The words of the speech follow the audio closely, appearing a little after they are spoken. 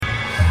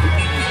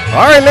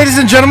All right, ladies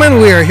and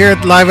gentlemen, we are here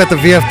live at the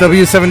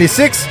VFW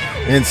 76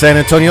 in San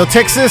Antonio,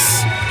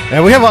 Texas.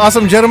 And we have an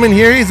awesome gentleman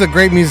here. He's a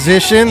great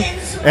musician,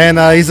 and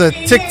he's a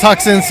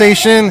TikTok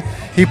sensation.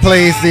 He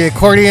plays the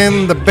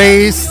accordion, the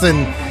bass,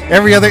 and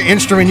every other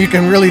instrument you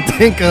can really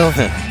think of.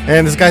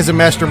 And this guy's a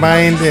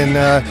mastermind, and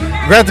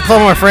glad to call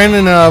him my friend,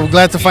 and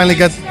glad to finally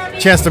get a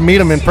chance to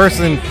meet him in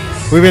person.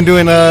 We've been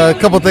doing a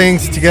couple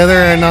things together,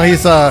 and now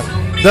he's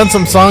done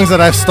some songs that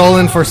I've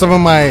stolen for some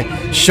of my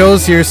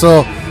shows here.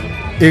 So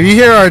if you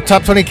hear our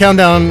top 20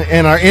 countdown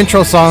and our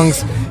intro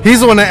songs, he's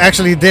the one that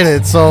actually did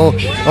it. So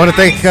I want to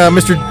thank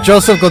Mr.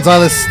 Joseph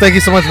Gonzales. Thank you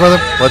so much, brother.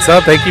 What's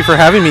up? Thank you for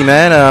having me,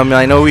 man.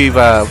 I know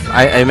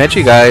I met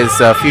you guys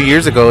a few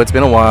years ago. It's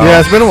been a while. Yeah,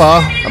 it's been a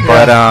while.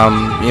 But,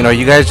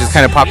 you guys just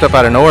kind of popped up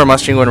out of nowhere,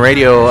 Mustang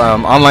Radio,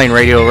 online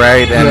radio,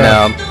 right?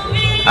 And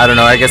I don't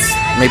know, I guess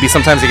maybe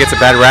sometimes it gets a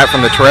bad rap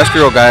from the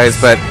terrestrial guys,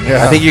 but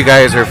I think you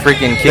guys are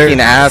freaking kicking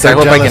ass. I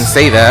hope jealous. I can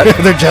say that.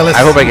 They're jealous.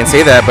 I hope I can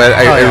say that, but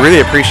I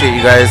really appreciate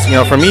you guys. You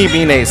know, for me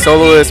being a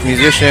soloist,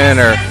 musician,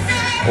 or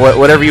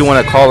whatever you want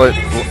to call it,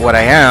 what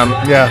I am,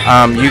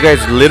 you guys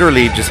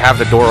literally just have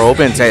the door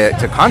open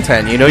to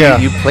content. You know,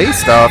 you play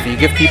stuff, you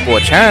give people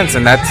a chance,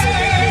 and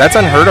that's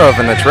unheard of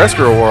in the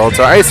terrestrial world.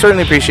 So I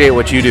certainly appreciate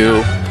what you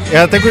do.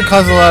 Yeah, I think we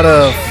caused a lot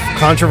of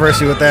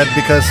controversy with that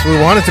because we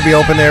wanted to be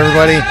open to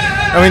everybody.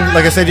 I mean,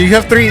 like I said, you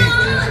have three.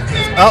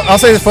 I'll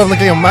say this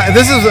publicly.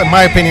 This is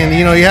my opinion.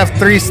 You know, you have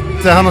three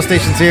Tejano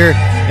stations here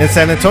in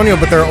San Antonio,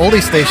 but they're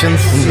oldie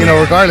stations. You know,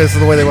 regardless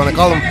of the way they want to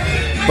call them.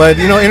 But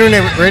you know,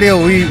 internet radio,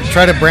 we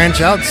try to branch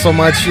out so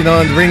much. You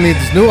know, and bring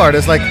these new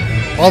artists, like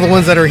all the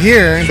ones that are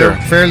here. They're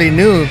fairly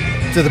new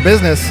to the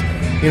business.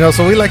 You know,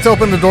 so we like to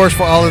open the doors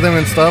for all of them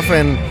and stuff.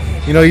 And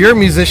you know, you're a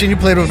musician. You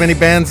played with many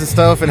bands and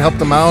stuff, and helped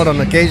them out on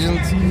occasions.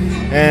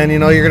 And you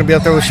know, you're gonna be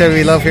out there with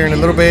Chevy Love here in a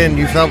little bit, and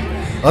you've helped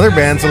other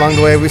bands along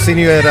the way. We've seen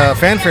you at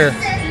Fanfare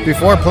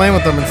before playing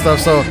with them and stuff.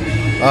 So,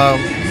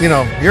 you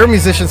know, you're a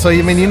musician, so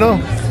you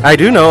know. I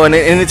do know, and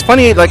it's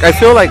funny. Like I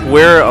feel like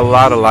we're a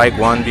lot alike,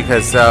 one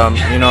because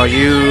you know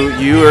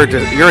you're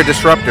a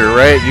disruptor,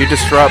 right? You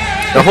disrupt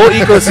the whole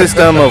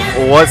ecosystem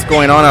of what's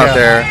going on out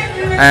there.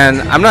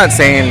 And I'm not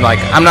saying like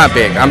I'm not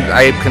big.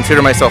 I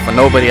consider myself a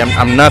nobody.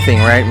 I'm nothing,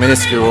 right?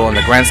 Minuscule in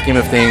the grand scheme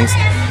of things.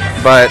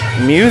 But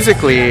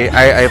musically,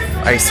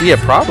 I see a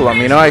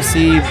problem. You know, I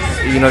see,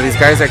 you know, these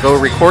guys that go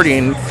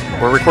recording.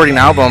 We're recording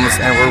albums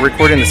and we're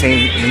recording the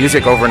same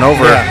music over and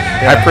over.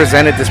 I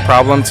presented this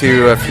problem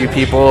to a few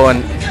people,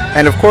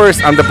 and of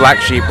course I'm the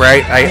black sheep,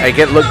 right? I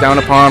get looked down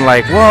upon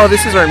like, well,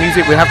 this is our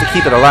music, we have to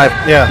keep it alive.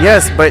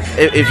 Yes, but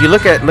if you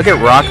look at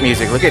rock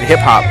music, look at hip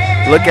hop,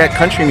 look at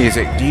country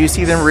music, do you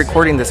see them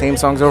recording the same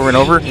songs over and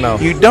over? No.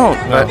 You don't.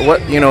 No. But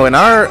what, you know, in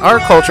our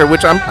culture,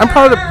 which I'm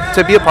proud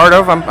to be a part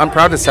of, I'm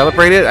proud to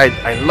celebrate it.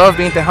 I love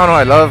being Tejano,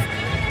 I love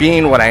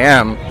being what I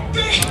am,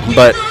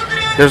 but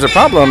there's a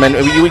problem, and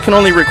we can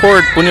only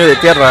record Puño de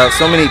Tierra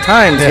so many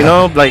times, you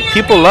know, like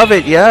people love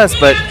it, yes,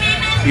 but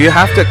you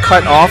have to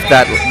cut off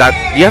that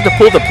you have to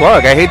pull the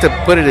plug. I hate to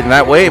put it in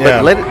that way,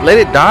 but let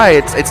it die.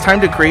 It's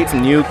time to create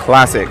some new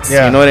classics.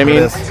 You know what I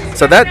mean?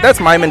 So that's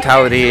my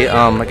mentality.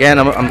 Again,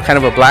 I'm kind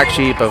of a black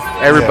sheep of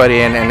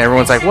everybody, and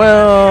everyone's like,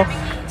 well.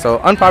 So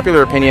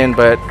unpopular opinion,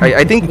 but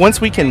I think once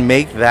we can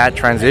make that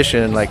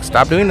transition, like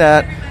stop doing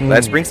that,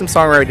 let's bring some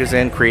songwriters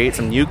in, create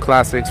some new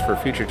classics for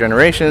future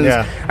generations.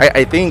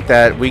 I think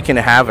that we can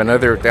have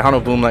another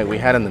Tejano boom like we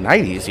had in the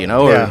 90s, you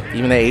know, or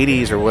even the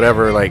 80s or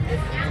whatever. Like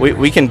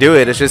we can do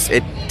it. It's just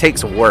it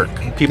takes work.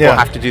 People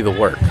have to do the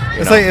work.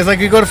 It's like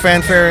you go to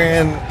Fanfare,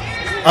 and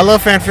I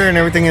love Fanfare and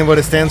everything and what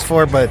it stands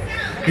for, but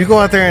you go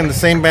out there and the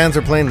same bands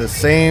are playing the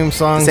same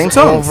songs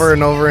over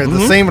and over, and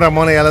the same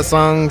Ramon Ayala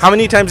songs. How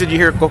many times did you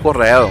hear Coco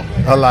Real?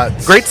 A lot.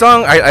 Great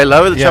song. I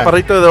love it.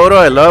 Chaparrito de Oro.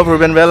 I love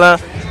Ruben Vela.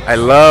 I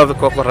love the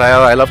Coco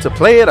Real. I love to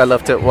play it.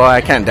 Well, I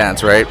can't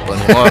dance, right?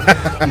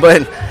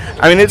 But,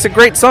 I mean, it's a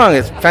great song.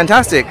 It's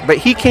fantastic. But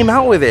he came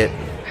out with it.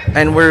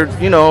 And we're,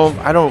 you know,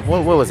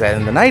 what was that,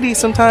 in the 90s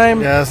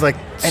sometime? Yeah, it's like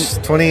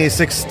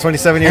 26,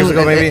 27 years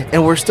ago maybe.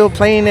 And we're still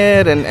playing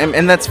it,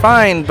 and that's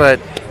fine, but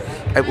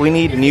we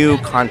need new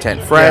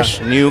content,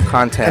 fresh, new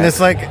content. And it's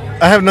like,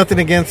 I have nothing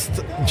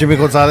against Jimmy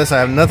Gonzales. I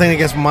have nothing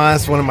against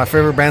Mas, one of my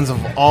favorite bands of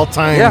all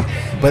time.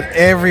 But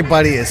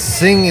everybody is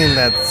singing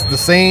the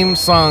same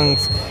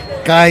songs.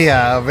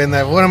 Calla,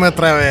 Vendagórame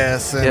otra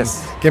vez, and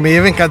Que me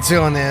lleven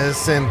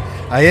canciones, and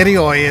Ayer y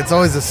Hoy. It's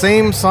always the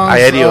same song.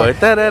 Ayer y Hoy.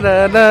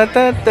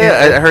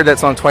 I heard that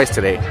song twice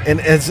today. And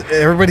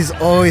everybody's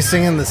always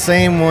singing the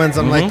same ones.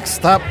 I'm like,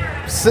 stop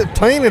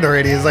playing it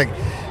already. It's like,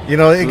 you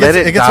know, it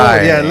gets die.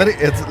 old.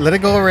 Yeah, let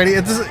it go already.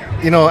 It just,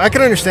 you know, I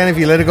can understand if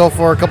you let it go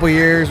for a couple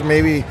years,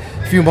 maybe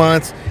a few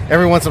months.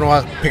 Every once in a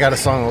while, pick out a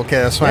song. Okay,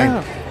 that's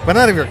fine. But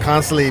not if you're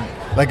constantly,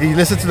 like, you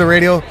listen to the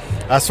radio.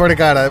 I swear to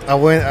God,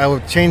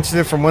 I changed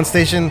it from one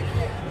station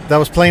that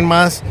was playing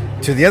Mas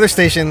to the other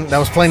station that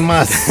was playing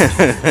Mas.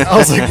 I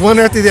was like, one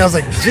after the other, I was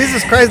like,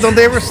 Jesus Christ, don't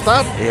they ever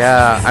stop?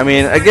 Yeah, I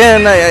mean,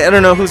 again, I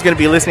don't know who's going to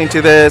be listening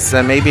to this,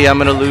 and maybe I'm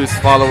going to lose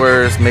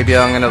followers, maybe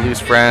I'm going to lose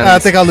friends. I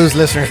think I'll lose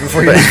listeners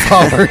before you lose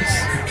followers.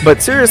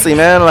 But seriously,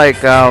 man,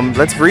 like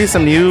let's breathe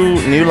some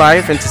new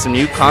life into some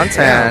new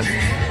content.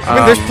 I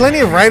mean, there's plenty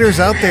of writers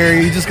out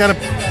there. You just gotta.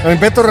 I mean,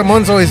 Beto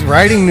Ramon's always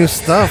writing new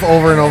stuff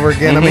over and over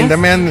again. I mean, that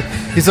man,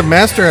 he's a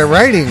master at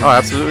writing. Oh,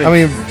 absolutely. I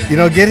mean,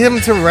 get him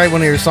to write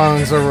one of your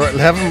songs, or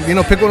have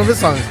him, pick one of his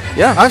songs.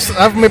 Yeah.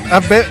 I've met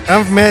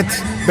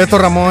Beto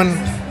Ramon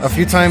a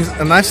few times,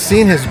 and I've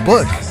seen his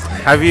book.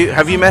 Have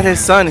you met his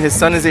son? His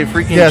son is a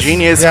freaking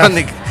genius yes.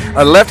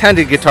 on a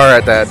left-handed guitar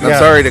at that. I'm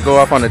sorry to go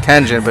off on a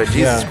tangent, but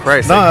Jesus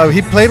Christ. No,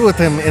 he played with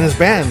him in his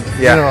band.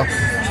 Yeah.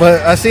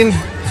 But I've seen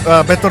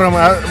Beto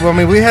Ramon. I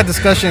mean, we had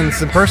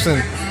discussions in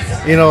person,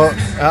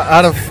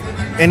 out of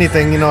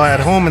anything, at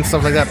home and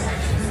stuff like that.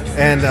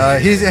 And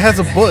he has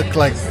a book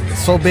like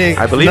so big.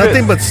 I believe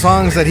nothing but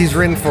songs that he's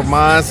written for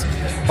Mas,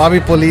 Bobby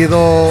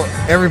Pulido,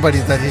 everybody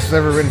that he's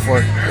ever written for.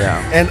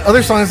 Yeah. And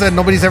other songs that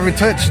nobody's ever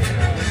touched.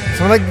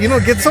 So like,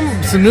 get some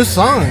new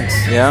songs.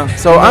 Yeah.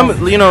 So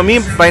I'm, me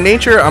by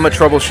nature, I'm a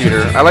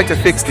troubleshooter. I like to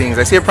fix things.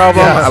 I see a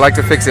problem, I like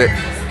to fix it.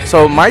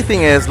 So my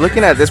thing is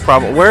looking at this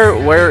problem.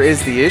 Where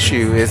is the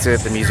issue? Is it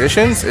the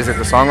musicians? Is it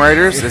the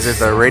songwriters? Is it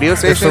the radio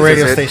stations? It's the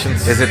radio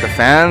stations. Is it the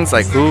fans?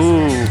 Like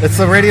who? It's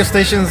the radio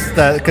stations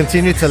that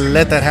continue to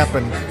let that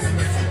happen.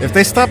 If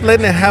they stop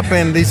letting it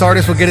happen, these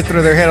artists will get it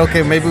through their head.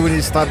 Okay, maybe we need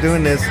to stop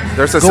doing this.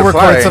 There's a Go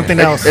supply. record something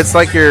else. It's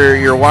like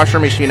your washer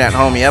machine at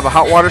home. You have a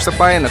hot water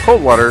supply and a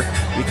cold water.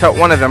 You cut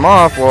one of them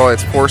off, well,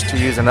 it's forced to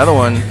use another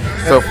one.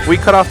 So if we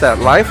cut off that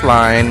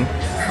lifeline,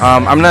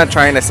 I'm not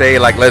trying to say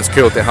like let's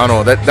kill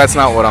Tejano. That's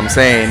not what I'm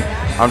saying.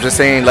 I'm just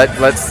saying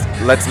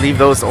let's leave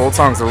those old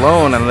songs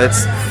alone, and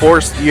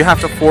you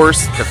have to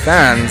force the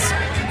fans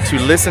to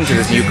listen to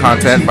this new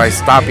content by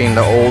stopping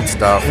the old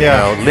stuff.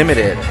 Limit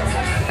it.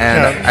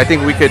 And I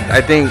think we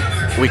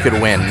could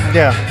win.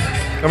 Yeah,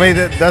 I mean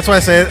that's why I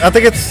say it. I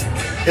think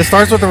it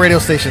starts with the radio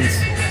stations.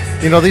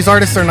 These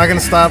artists are not going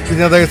to stop.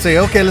 They're going to say,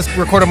 okay, let's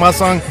record a Mas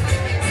song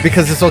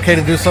because it's okay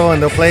to do so,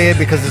 and they'll play it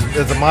because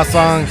it's a Mas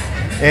song,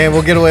 and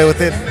we'll get away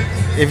with it.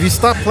 If you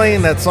stop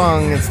playing that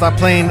song and stop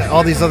playing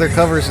all these other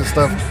covers and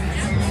stuff,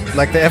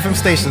 like the FM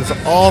stations,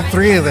 all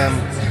three of them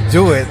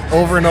do it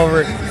over and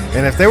over.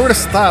 And if they were to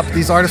stop,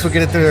 these artists would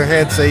get it through their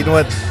head, say, you know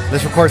what,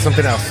 let's record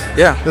something else.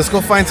 Yeah. Let's go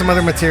find some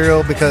other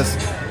material because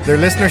their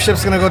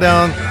listenership's going to go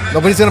down.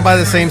 Nobody's going to buy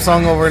the same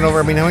song over and over.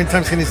 I mean, how many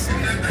times can you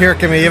hear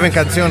Que Me Lleven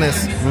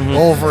Canciones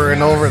over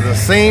and over the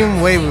same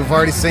way? We've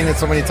already seen it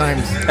so many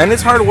times. And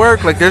it's hard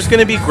work. Like, there's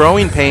going to be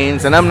growing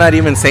pains, and I'm not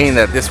even saying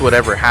that this would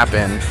ever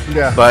happen.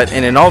 Yeah. But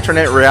in an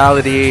alternate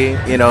reality,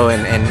 in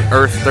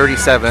Earth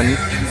 37,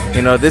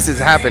 this is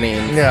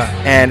happening. Yeah.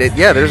 And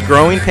there's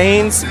growing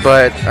pains,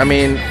 but I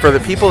mean, for the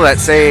people that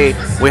say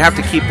we have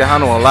to keep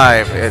Tejano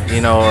alive, or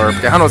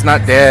Tejano's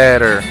not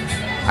dead, or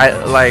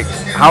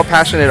how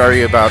passionate are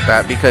you about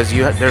that? Because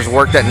there's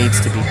work that needs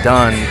to be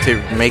done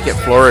to make it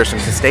flourish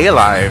and to stay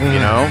alive.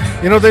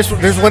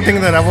 There's one thing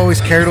that I've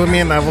always carried with me,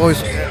 and I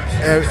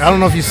don't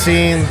know if you've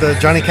seen the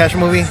Johnny Cash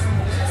movie.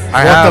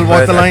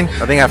 Walk the Line.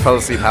 I think I fell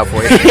asleep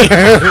halfway.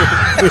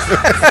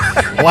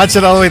 Watch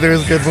it all the way through.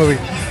 It's a good movie.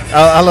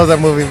 I love that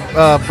movie.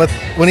 But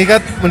when he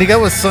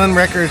got with Sun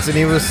Records and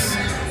he was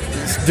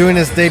doing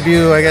his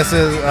debut, I guess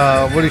his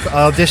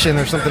audition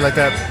or something like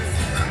that.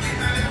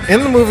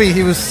 In the movie,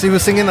 he was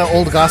singing an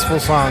old gospel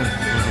song,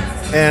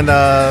 and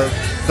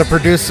the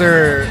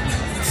producer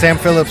Sam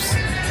Phillips,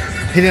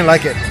 he didn't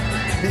like it.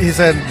 He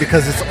said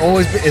because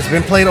it's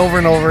been played over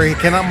and over. He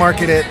cannot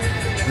market it.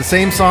 The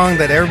same song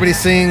that everybody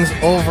sings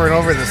over and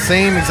over the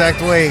same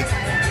exact way.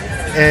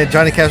 And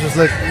Johnny Cash was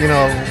like,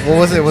 what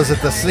was it? Was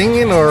it the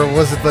singing or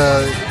was it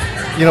the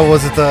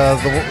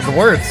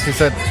words? He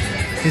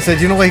said,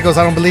 you know what? He goes,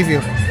 I don't believe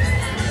you.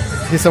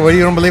 He said, well,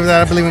 you don't believe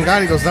that I believe in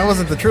God? He goes, that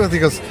wasn't the truth. He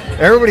goes,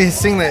 everybody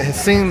sings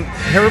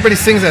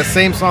that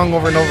same song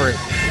over and over.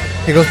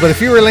 He goes, but if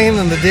you were laying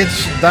in the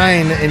ditch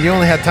dying and you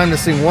only had time to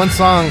sing one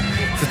song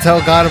to tell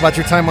God about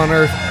your time on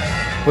earth,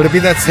 would it be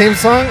that same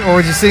song or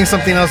would you sing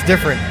something else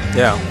different?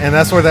 Yeah. And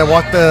that's where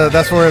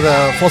that's where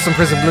the Folsom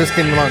Prison Blues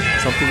came along.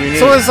 Something we need.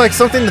 So it's like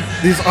something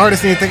that these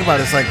artists need to think about.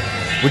 It's like,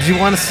 would you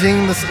want to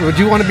sing this? Would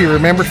you want to be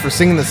remembered for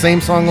singing the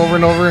same song over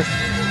and over,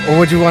 or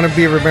would you want to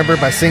be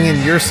remembered by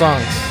singing your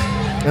songs?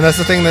 And that's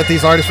the thing that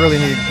these artists really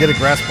need to get a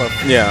grasp of.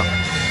 Yeah.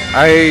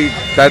 I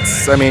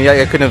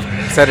couldn't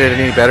have said it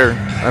any better.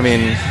 I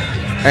mean,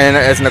 and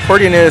as an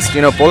accordionist,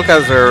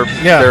 polkas are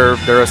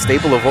they're a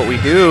staple of what we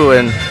do,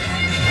 and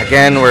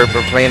again, we're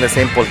playing the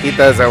same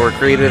polkitas that were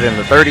created in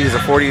the 30s, the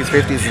 40s,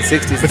 50s, and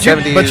 60s,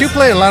 and 70s. But you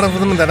play a lot of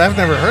them that I've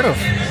never heard of.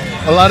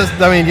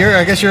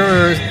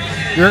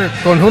 Your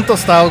conjunto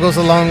style goes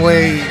a long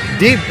way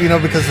deep,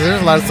 because there's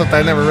a lot of stuff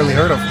that I never really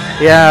heard of.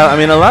 Yeah, I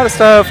mean, a lot of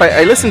stuff.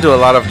 I listen to a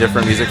lot of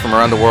different music from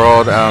around the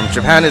world.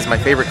 Japan is my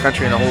favorite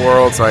country in the whole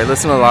world, so I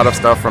listen to a lot of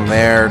stuff from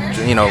there,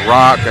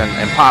 rock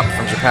and pop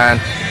from Japan,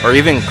 or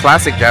even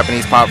classic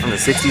Japanese pop from the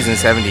 60s and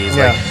 70s.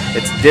 Yeah.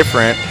 It's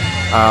different.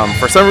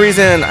 For some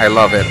reason, I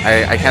love it.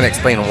 I can't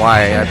explain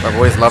why. I've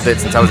always loved it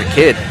since I was a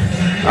kid.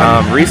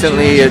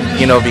 Recently,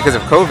 because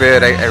of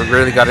COVID, I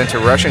really got into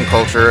Russian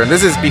culture, and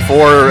this is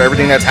before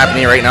everything that's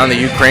happening right now in the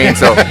Ukraine.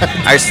 So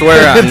I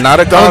swear I'm not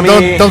a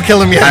commie. Don't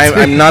kill him yet.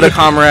 I'm not a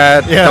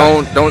comrade. Yeah.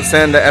 Don't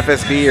send the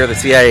FSB or the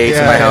CIA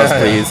to my house,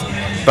 please.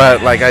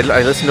 But like I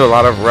listen to a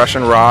lot of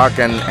Russian rock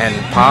and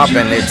pop,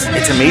 and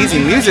it's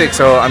amazing music.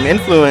 So I'm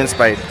influenced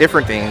by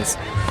different things.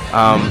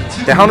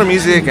 Tejano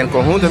music and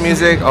conjunto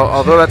music,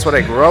 although that's what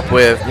I grew up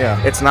with,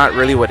 it's not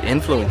really what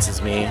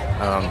influences me.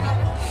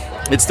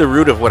 It's the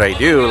root of what I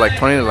do. Like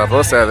Tony de la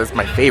Rosa, that's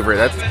my favorite.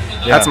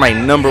 That's my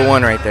number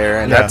one right there,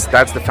 and that's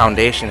the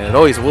foundation. And it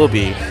always will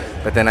be.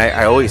 But then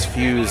I always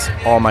fuse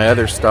all my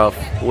other stuff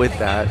with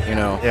that,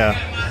 Yeah,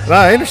 no,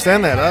 I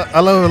understand that. I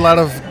love a lot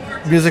of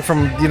music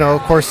from,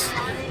 of course,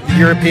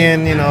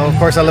 European, of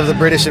course I love the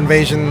British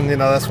invasion,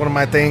 that's one of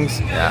my things.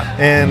 Yeah.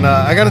 And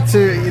I got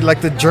into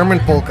like the German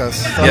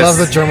polkas. I love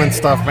the German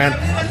stuff, man.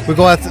 We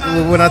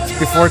went out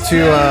before to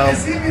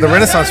the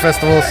Renaissance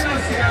festivals,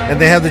 and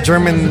they have the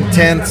German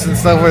tents and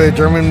stuff where the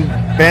German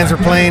bands are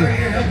playing,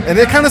 and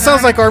it kind of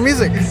sounds like our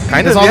music.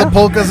 Kind of, all the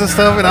polkas and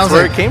stuff. And that's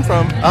where it came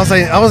from.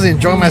 I was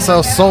enjoying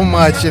myself so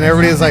much, and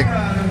everybody was like.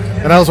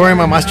 And I was wearing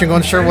my Mas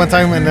Chingon shirt one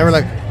time, and they were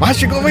like, Mas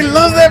Chingon, we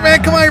love that,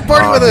 man. Come on, you're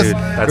party with us.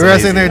 Dude, we were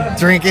sitting there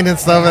drinking and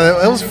stuff.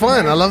 And it was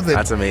fun. I loved it.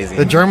 That's amazing.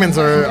 The Germans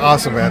are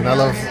awesome, man. I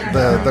love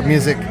the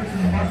music.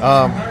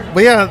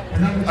 But yeah,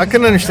 I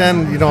can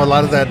understand, a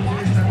lot of that,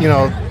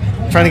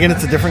 trying to get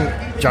into different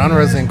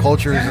genres and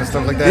cultures and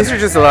stuff like that. These are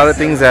just a lot of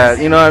things that,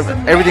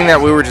 everything that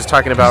we were just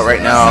talking about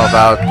right now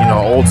about,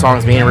 old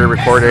songs being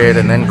re-recorded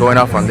and then going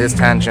off on this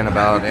tangent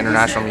about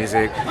international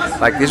music.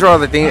 Like, these are all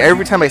the things,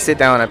 every time I sit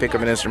down and I pick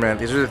up an instrument,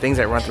 these are the things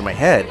that run through my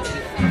head.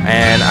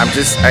 And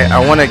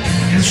I want to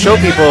show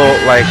people,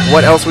 like,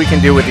 what else we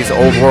can do with these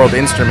old world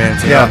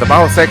instruments. You know, the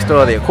bajo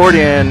sexto, the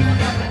accordion,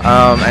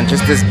 and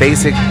just this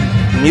basic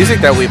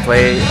music that we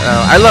play.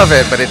 I love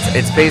it, but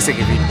it's basic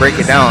if you break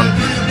it down.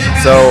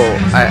 So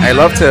I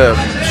love to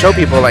show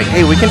people, like,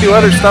 hey, we can do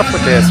other stuff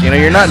with this.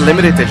 You're not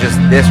limited to just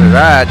this or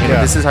that.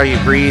 This is how you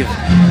breathe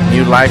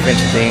new life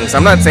into things.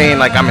 I'm not saying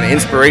like I'm an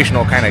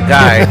inspirational kind of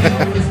guy,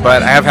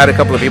 but I have had a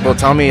couple of people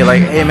tell me,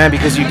 like, hey man,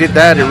 because you did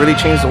that, it really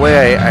changed the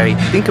way I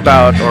think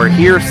about or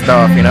hear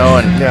stuff, and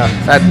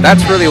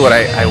that's really what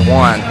I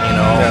want.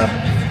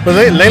 But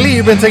lately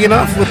you've been taking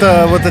off with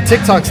the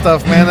TikTok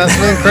stuff, man. That's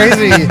been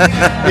crazy.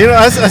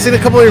 I seen a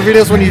couple of your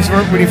videos when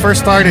you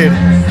first started,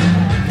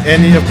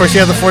 and of course you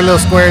have the 4 little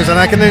squares, and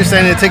I can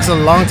understand it takes a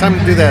long time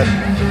to do that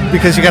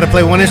because you got to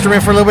play one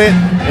instrument for a little bit,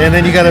 and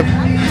then you got to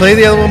play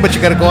the other one, but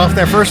you got to go off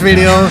that first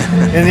video,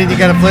 and then you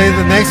got to play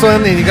the next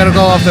one, and you got to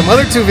go off them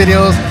other 2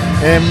 videos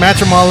and match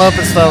them all up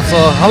and stuff. So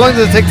how long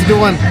does it take to do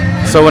one?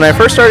 So when I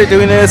first started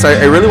doing this,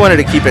 I really wanted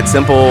to keep it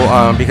simple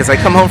because I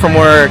come home from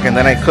work and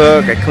then I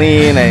cook, I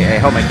clean,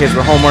 I help my kids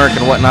with homework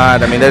and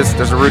whatnot. I mean, there's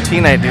a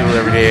routine I do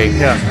every day.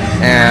 Yeah.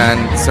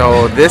 And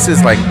so this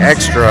is like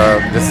extra.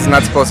 This is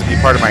not supposed to be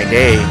part of my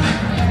day.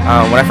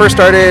 When I first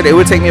started, it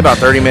would take me about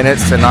 30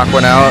 minutes to knock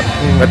one out.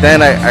 But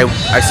then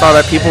I saw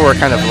that people were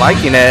kind of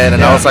liking it,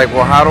 and I was like,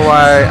 well, how do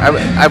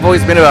I've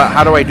always been about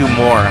how do I do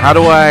more? How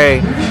do I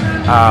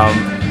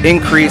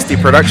increase the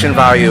production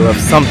value of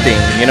something,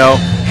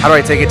 How do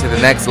I take it to the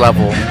next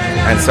level?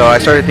 And so I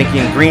started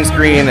thinking green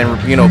screen and,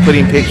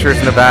 putting pictures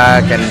in the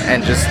back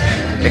and just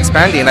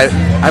expanding.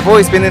 I've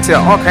always been into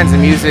all kinds of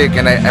music,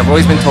 and I've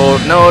always been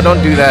told, no,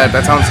 don't do that.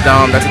 That sounds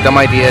dumb. That's a dumb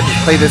idea.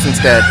 Just play this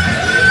instead.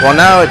 Well,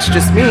 now it's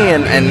just me,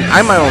 and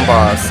I'm my own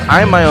boss.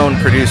 I'm my own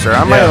producer.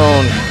 I'm my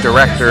own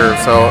director.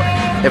 So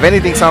if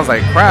anything sounds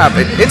like crap,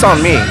 it's on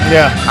me.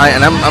 Yeah.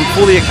 And I'm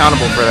fully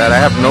accountable for that. I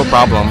have no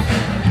problem.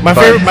 My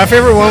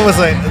favorite one was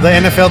like the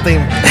NFL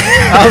theme.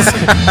 As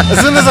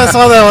soon as I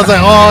saw that, I was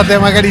like, oh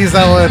damn, I gotta use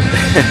that one.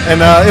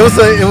 And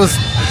it was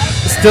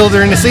still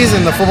during the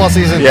season, the football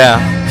season. Yeah.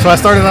 So I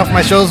started off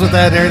my shows with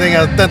that and everything.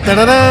 I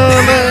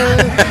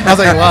was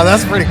like, wow,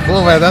 that's pretty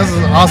cool, man. That's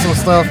awesome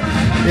stuff.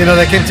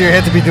 That came to your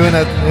head to be doing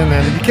that, and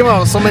then you came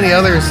out with so many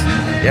others.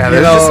 Yeah,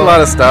 there's just a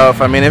lot of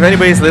stuff. I mean, if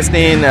anybody's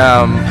listening,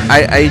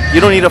 you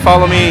don't need to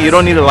follow me, you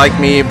don't need to like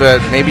me, but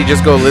maybe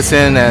just go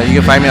listen.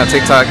 You can find me on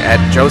TikTok at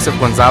Joseph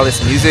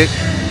Gonzales Music.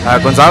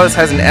 Gonzales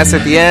has an S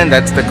at the end.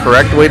 That's the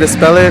correct way to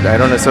spell it. I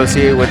don't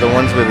associate with the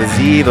ones with a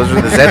Z. Those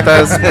are the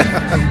Zetas.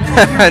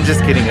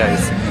 Just kidding,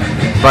 guys.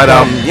 But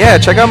yeah,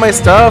 check out my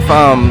stuff.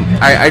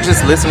 I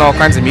just listen to all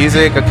kinds of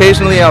music.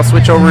 Occasionally, I'll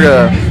switch over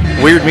to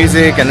weird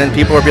music, and then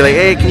people will be like,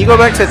 "Hey, can you go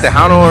back to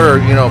Tejano or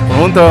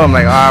conjunto?" I'm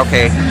like,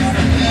 okay.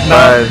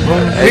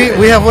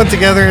 We have one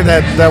together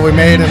that we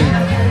made, and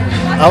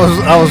I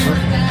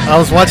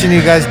was watching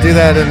you guys do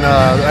that, and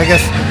I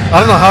guess I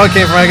don't know how it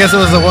came from. I guess it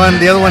was the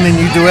other one, and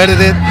you duetted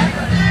it,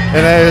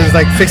 and I was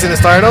like fixing to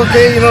start.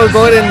 Okay, go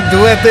ahead and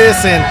duet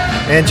this and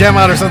jam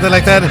out or something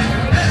like that.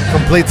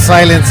 Complete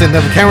silence, and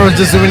the camera was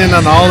just zooming in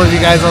on all of you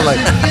guys. I was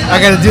like,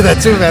 I gotta do that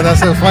too, man. That's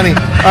so funny.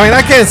 I mean,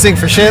 I can't sing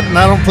for shit, and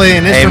I don't play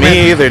an instrument.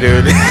 Hey, me either,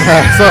 dude.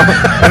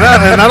 And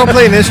I don't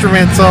play an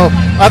instrument, so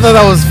I thought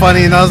that was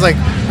funny, and I was like,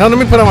 let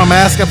me put on my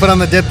mask. I put on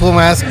the Deadpool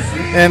mask,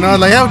 and I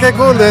was like, yeah, okay,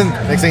 cool. Then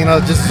next thing you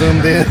know, just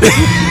zoomed in.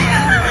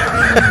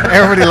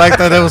 Everybody liked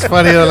that. That was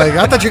funny. They're like,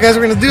 I thought you guys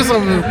were gonna do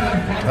something.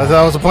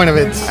 That was the point of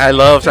it. I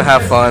love to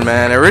have fun,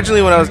 man.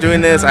 Originally, when I was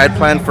doing this, I had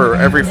planned for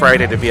every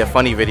Friday to be a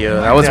funny video.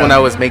 That was when I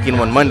was making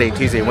one Monday,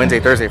 Tuesday, Wednesday,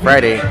 Thursday,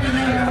 Friday.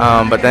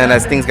 But then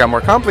as things got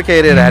more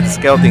complicated, I had to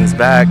scale things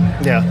back.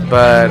 Yeah.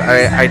 But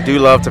I do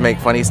love to make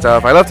funny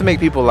stuff. I love to make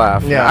people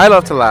laugh. Yeah. I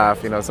love to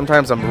laugh. You know,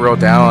 sometimes I'm real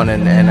down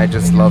and I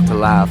just love to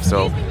laugh.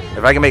 So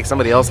if I can make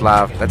somebody else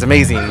laugh, that's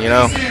amazing, you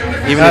know,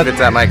 even if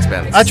it's at my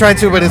expense. I try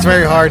to, but it's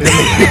very hard.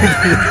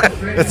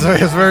 It's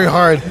very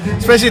hard,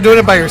 especially doing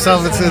it by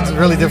yourself. It's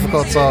really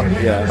difficult. So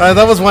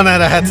that was one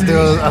that I had to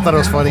do. I thought it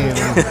was funny, and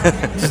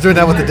just doing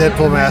that with the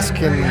Deadpool mask,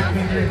 and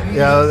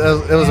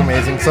it was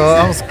amazing. So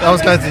I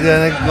was glad to do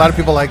that. A lot of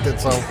people liked it.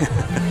 So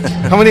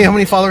how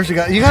many followers you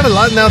got? You got a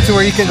lot now to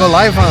where you can go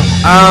live, huh?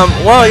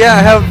 Well, yeah,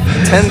 I have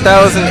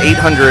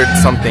 10,800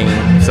 something.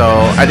 So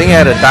I think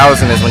at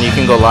 1,000 is when you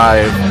can go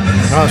live.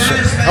 Oh shit!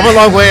 I'm a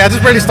long way. I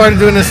just barely started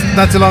doing this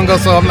not too long ago,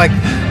 so I'm like,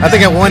 I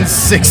think at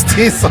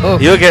 160. So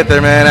you'll get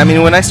there, man. I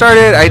mean, when I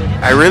started,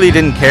 I really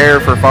didn't care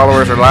for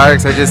followers or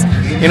likes. I just,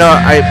 you know,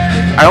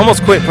 I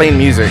almost quit playing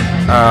music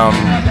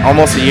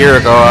almost a year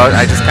ago.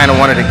 I just kind of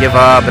wanted to give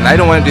up, and I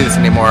don't want to do this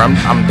anymore.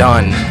 I'm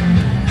done.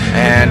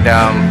 And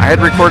I had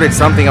recorded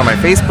something on my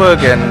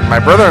Facebook, and my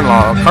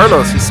brother-in-law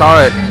Carlos, he saw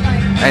it,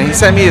 and he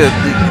sent me the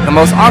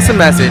most awesome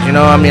message. You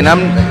know, I mean, how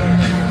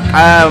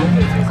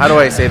do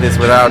I say this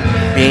without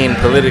being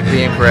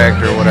politically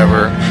incorrect or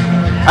whatever?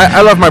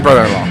 I love my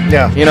brother-in-law.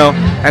 Yeah. You know,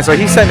 and so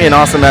he sent me an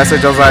awesome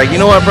message. I was like, you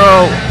know what,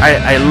 bro?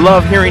 I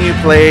love hearing you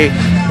play.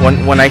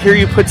 When I hear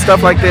you put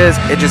stuff like this,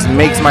 it just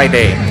makes my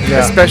day,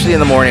 especially in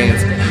the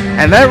mornings.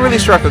 And that really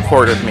struck a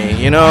chord with me.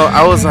 You know,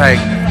 I was like,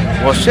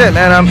 well, shit,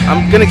 man,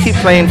 I'm gonna keep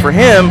playing for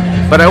him,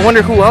 but I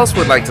wonder who else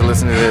would like to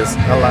listen to this.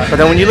 A lot. But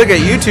then when you look at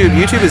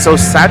YouTube is so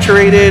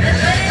saturated,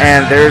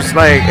 and there's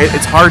like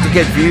it's hard to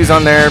get views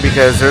on there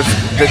because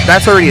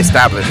that's already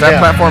established. That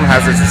platform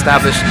has its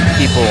established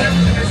people.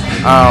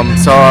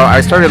 So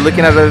I started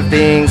looking at other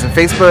things, and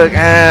Facebook,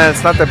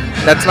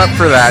 that's not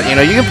for that. You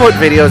know, you can put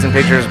videos and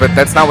pictures, but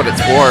that's not what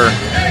it's for.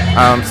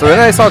 So then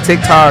I saw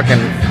TikTok,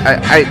 and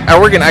I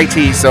work in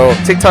IT, so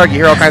TikTok,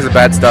 you hear all kinds of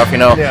bad stuff, you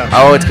know.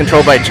 Oh, it's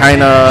controlled by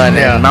China, and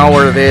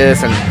malware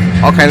this, and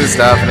all kinds of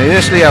stuff. And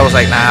initially I was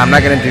like, nah, I'm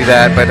not gonna do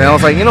that. But then I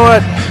was like, you know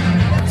what?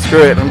 Screw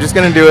it. I'm just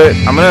gonna do it.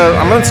 I'm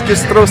gonna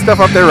just throw stuff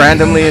up there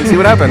randomly and see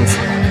what happens.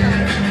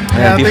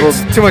 Yeah, I think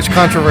it's too much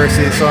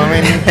controversy. So I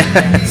mean,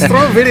 just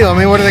throw a video. I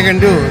mean, what are they gonna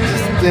do?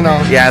 Just, you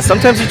know. Yeah,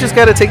 sometimes you just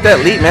gotta take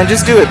that leap, man.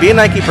 Just do it. Be a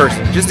Nike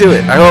person. Just do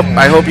it.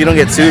 I hope you don't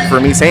get sued for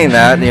me saying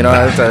that. You know,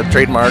 it's a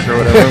trademark or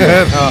whatever.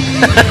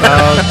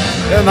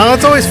 No,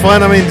 it's always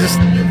fun. I mean, just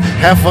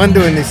have fun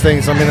doing these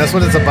things. I mean, that's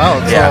what it's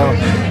about. Yeah.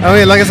 So, I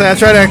mean, like I said, I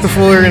try to act a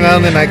fool every now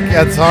and then.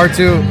 It's hard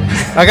to.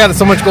 I got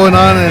so much going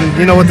on, and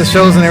you know, with the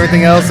shows and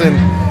everything else, and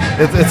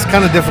it's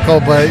kind of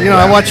difficult. But you know,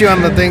 I watch you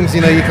on the things. You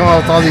know, you come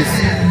out with all these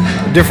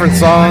different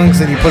songs,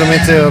 and you put them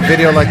into a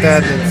video like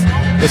that.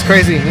 It's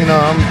crazy. You know,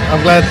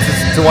 I'm glad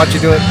to watch you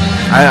do it.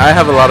 I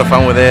have a lot of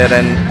fun with it,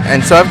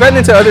 and so I've gotten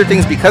into other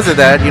things because of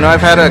that. You know,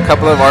 I've had a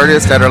couple of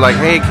artists that are like,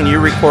 hey, can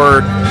you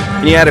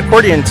add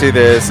accordion to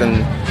this?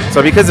 And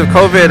so because of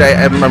COVID,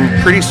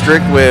 I'm pretty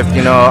strict with,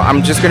 you know,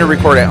 I'm just going to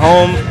record at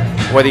home,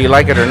 whether you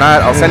like it or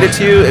not. I'll send it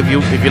to you. If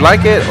you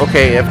like it,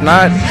 okay. If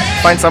not,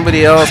 find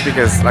somebody else,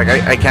 because like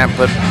I can't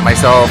put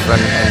myself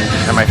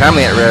and my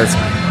family at risk.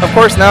 Of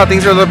course, now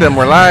things are a little bit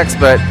more lax,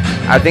 but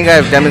I think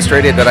I've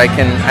demonstrated that I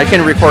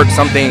can record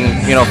something,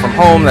 you know, from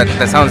home that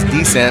sounds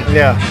decent.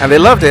 Yeah. And they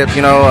loved it,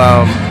 you know.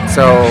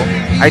 So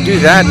I do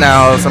that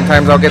now.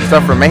 Sometimes I'll get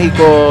stuff from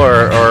Mexico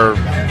or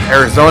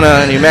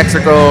Arizona, New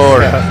Mexico,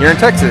 or you're in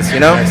Texas, you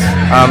know.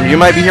 Nice. You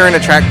might be hearing a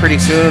track pretty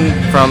soon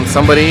from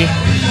somebody,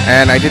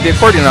 and I did the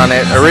accordion on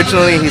it.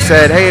 Originally, he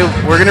said, hey,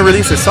 we're going to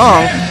release a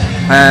song,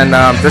 and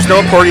there's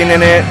no accordion in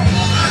it,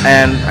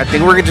 and I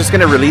think we're just going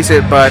to release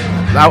it, but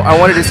I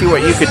wanted to see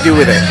what you could do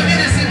with it.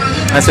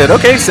 I said,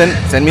 okay,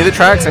 send me the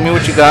track, send me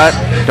what you got.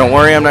 Don't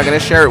worry, I'm not going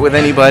to share it with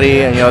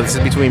anybody, and you know, this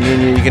is between me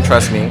and you can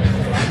trust me.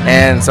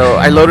 And so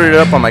I loaded it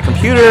up on my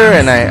computer,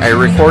 and I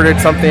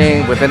recorded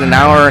something within an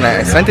hour, and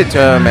I sent it to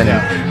him.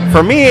 And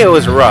for me, it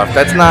was rough.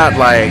 That's not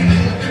like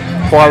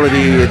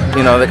quality,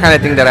 you know, the kind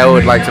of thing that I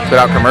would like to put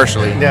out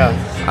commercially.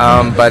 Yeah.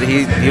 But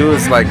he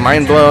was like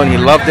mind blown. He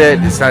loved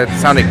it. It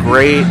sounded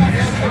great.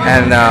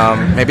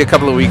 And maybe a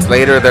couple of weeks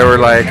later, they were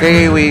like,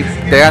 hey,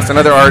 they asked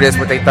another artist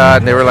what they thought.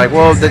 And they were like,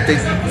 well, they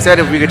said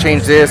if we could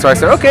change this. So I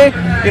said, okay,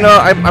 you know,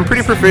 I'm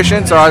pretty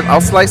proficient, so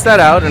I'll slice that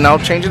out and I'll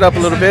change it up a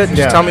little bit.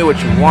 Just tell me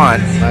what you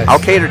want. Nice. I'll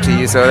cater to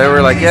you. So they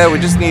were like, yeah, we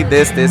just need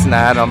this, and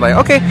that. And I'm like,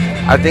 okay,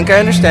 I think I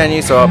understand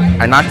you. So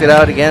I knocked it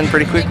out again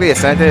pretty quickly. I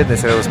sent it. They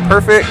said it was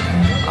perfect.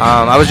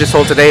 I was just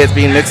told today it's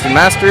being mixed and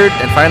mastered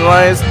and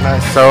finalized.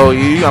 Nice. So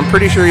I'm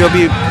pretty sure you'll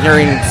be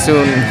hearing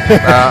soon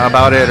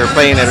about it or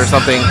playing it or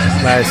something.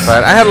 Nice.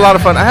 But I had a lot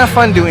of fun. I have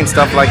fun doing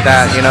stuff like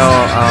that, you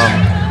know.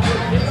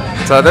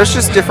 So there's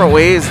just different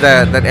ways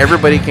that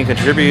everybody can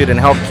contribute and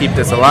help keep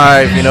this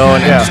alive, you know,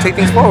 and just take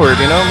things forward,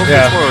 you know, move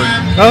things forward.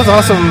 That was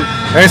awesome.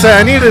 Like I said,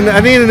 I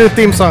need a new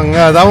theme song.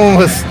 That one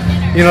was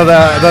you know,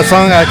 the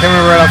song, I can't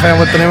remember right offhand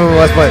what the name of it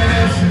was, but,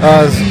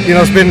 you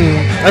know, it's been,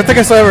 I think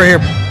I still have it right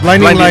here,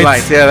 Blinding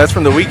Lights. Yeah, that's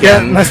from The Weeknd.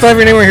 Yeah, and I still have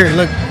your name right here.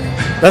 Look,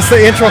 that's the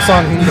intro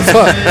song.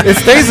 It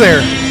stays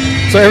there.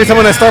 So every time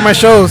when I start my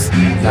shows,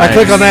 I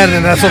click on that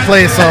and that's what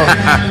plays. So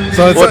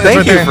it's, well, thank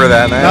right you there. for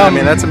that, man. I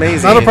mean, that's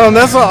amazing. Not a problem.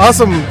 That's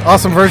an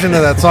awesome version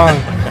of that song.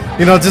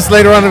 You know, just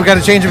later on we got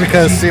to change it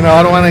because, you know,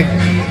 I don't want to,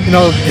 you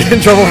know, get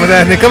in trouble for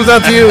that. And it comes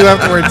down to you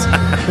afterwards.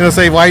 You know,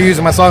 say, why are you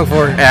using my song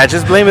for? Yeah,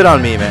 just blame it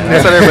on me, man.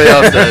 That's what everybody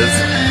else does.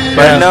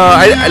 But no,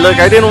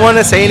 I didn't want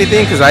to say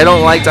anything because I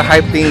don't like to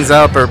hype things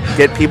up or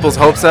get people's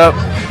hopes up,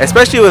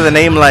 especially with a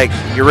name like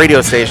your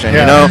radio station.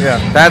 You know,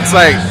 that's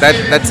like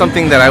that's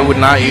something that I would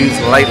not use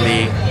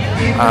lightly.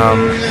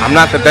 I'm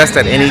not the best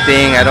at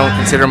anything. I don't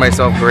consider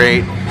myself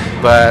great,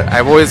 but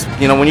I've always,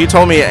 you know, when you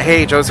told me,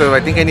 hey Joseph, I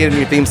think I need a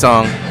new theme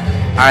song,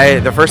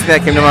 the first thing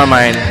that came to my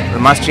mind,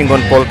 Mas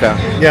Chingon Polka.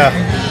 Yeah.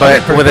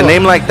 But with a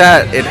name like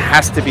that, it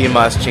has to be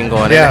Mas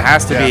Chingon. Yeah. It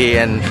has to be,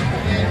 and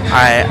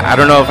I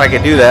don't know if I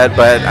could do that,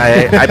 but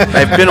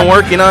I've been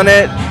working on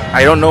it.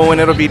 I don't know when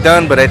it'll be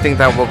done, but I think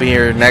that will be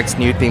your next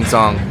new theme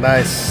song.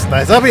 Nice.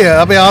 That'll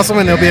be awesome,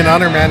 and it'll be an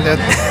honor, man, to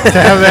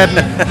have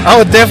that. I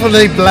would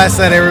definitely blast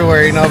that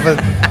everywhere, you know.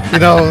 But you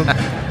know,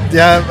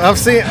 yeah,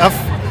 I've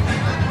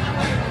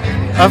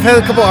had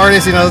a couple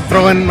artists, you know,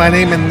 throw in my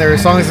name in their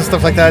songs and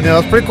stuff like that. You know,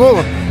 it's pretty cool,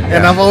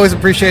 and I've always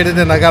appreciated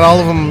it, and I got all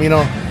of them, you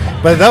know.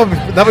 But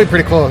that'd be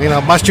pretty cool, you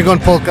know. Mas Chingon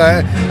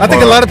Polka. I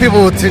think a lot of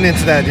people would tune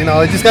into that. You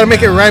know, you just got to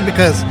make it right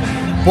because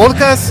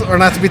polkas are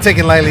not to be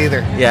taken lightly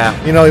either. Yeah.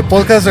 You know,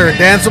 polkas are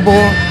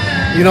danceable.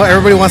 You know,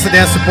 everybody wants to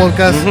dance to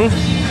polkas.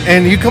 Mm-hmm.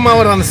 And you come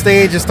out on the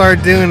stage and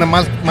start doing a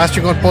Mas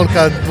Chingon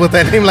Polka with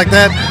that name like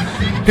that,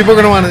 people are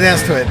going to want to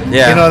dance to it.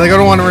 Yeah. You know, they're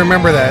going to want to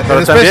remember that.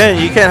 But también,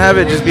 you can't have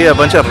it just be a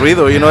bunch of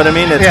ruido, you know what I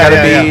mean? It's got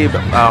to be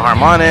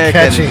harmonic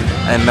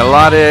and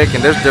melodic,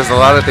 and there's a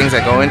lot of things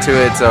that go into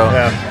it, so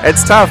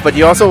it's tough, but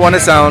you also want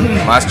to sound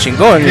más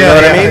chingón, you know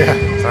what I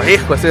mean?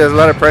 So, there's a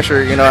lot of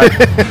pressure, you know.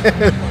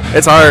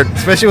 It's hard.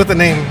 Especially with the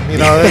name, you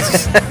know,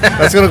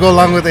 that's going to go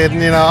along with it,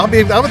 and, you know,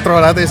 I would throw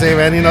it out there and say,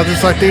 man, you know, this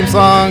is our theme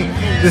song,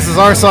 this is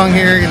our song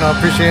here, you know,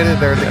 appreciate it,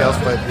 everything else,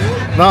 but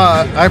no,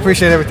 I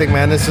appreciate everything,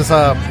 man. It's just,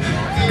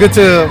 good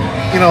to,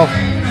 you know,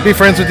 be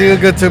friends with you.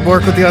 Good to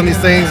work with you on these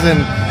things and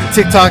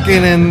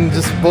TikToking and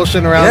just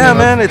bullshitting around. Yeah, you know?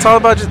 Man, it's all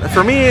about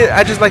for me,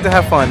 I just like to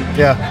have fun.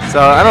 Yeah. So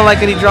I don't like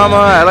any drama.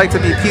 I like to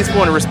be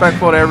peaceful and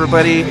respectful to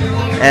everybody.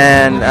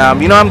 And,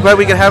 you know, I'm glad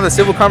we could have a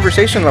civil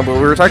conversation about what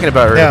we were talking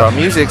about earlier, about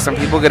music. Some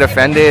people get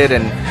offended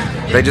and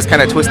they just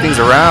kind of twist things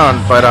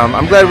around. But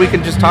I'm glad we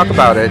can just talk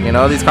about it. You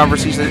know, these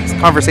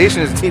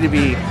conversations need to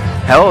be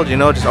held, you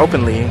know, just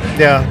openly.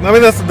 Yeah, I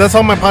mean that's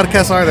all my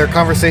podcasts are. They're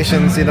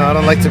conversations. You know, I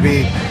don't like to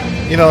be,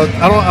 you know,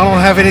 I don't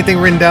have anything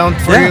written down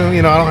for you.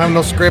 You know, I don't have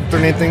no script or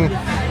anything.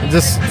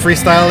 Just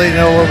freestyle it. You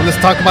know, let's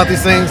talk about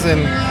these things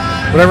and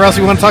whatever else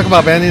you want to talk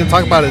about, man. You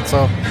talk about it.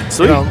 So,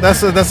 sweet. You know,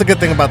 that's a good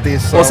thing about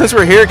these. So. Well, since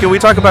we're here, can we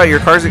talk about your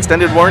car's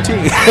extended warranty?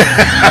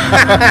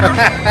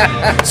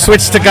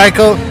 Switch to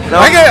Geico. No,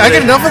 I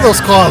get enough of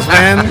those calls,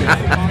 man.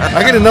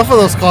 I get enough of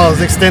those calls,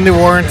 extended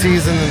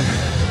warranties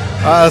and.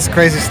 That's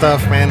crazy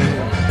stuff, man.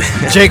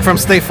 Jake from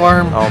State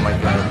Farm. Oh my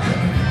god.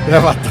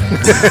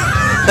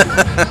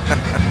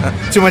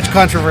 Too much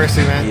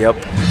controversy, man. Yep.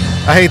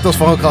 I hate those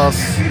phone calls.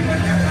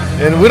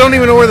 And we don't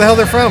even know where the hell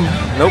they're from.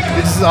 Nope.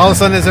 It's just all of a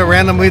sudden it's a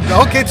random.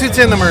 Okay,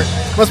 210 number.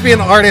 Must be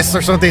an artist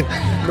or something.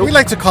 Nope. We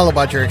like to call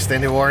about your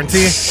extended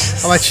warranty.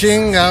 I'm like,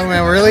 ching, oh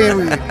man,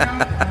 really?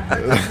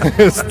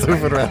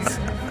 Stupid rats.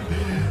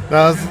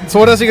 So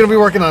what else are you gonna be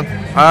working on?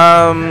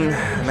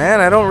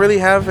 Man, I don't really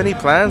have any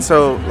plans.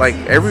 So like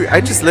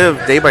I just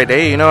live day by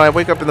day. You know, I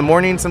wake up in the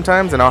morning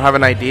sometimes and I'll have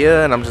an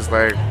idea and I'm just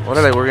like,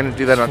 we're gonna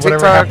do that on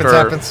TikTok,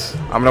 happens.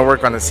 I'm gonna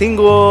work on a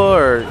single,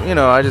 or you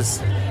know,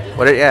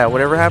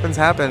 whatever happens.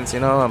 You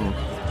know.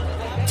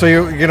 So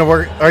you're gonna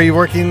work? Are you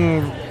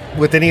working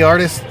with any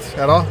artist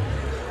at all?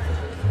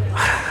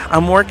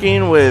 I'm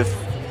working with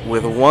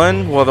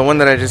one. Well, the one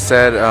that I just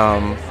said.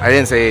 I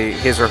didn't say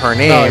his or her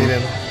name. No, you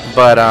didn't.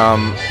 But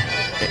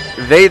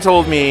they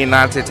told me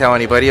not to tell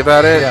anybody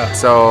about it,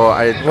 so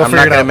I'm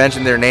not going to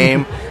mention their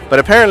name. But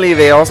apparently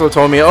they also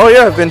told me, oh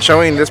yeah, I've been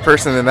showing this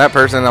person and that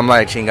person. I'm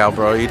like, ching out,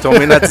 bro. You told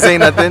me not to say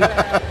nothing.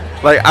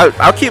 Like,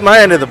 I'll keep my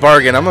end of the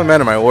bargain. I'm a man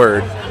of my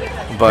word.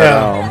 But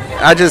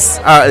I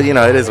just, you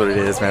know, it is what it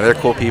is, man. They're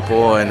cool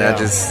people, and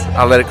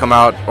I'll let it come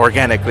out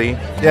organically.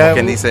 Yeah,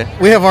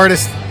 we have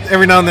artists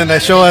every now and then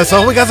that show us,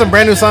 oh, we got some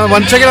brand new song.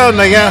 Want to check it out? And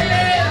like,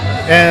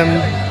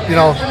 and you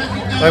know.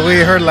 Like we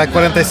heard, like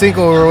 45,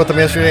 we were with them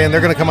yesterday, and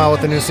they're going to come out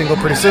with a new single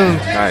pretty soon.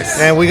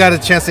 Nice. And we got a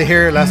chance to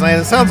hear it last night.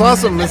 It sounds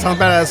awesome. It sounds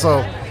badass.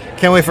 So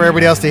can't wait for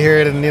everybody else to hear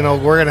it. And, you know,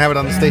 we're going to have it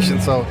on the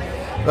station. So,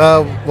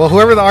 well,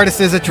 whoever the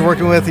artist is that you're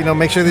working with, you know,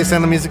 make sure they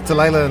send the music to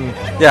Lila. And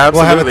yeah, absolutely.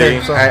 We'll have it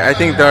there, so. I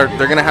think they're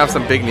going to have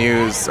some big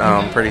news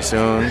pretty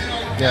soon.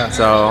 Yeah.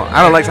 So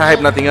I don't like to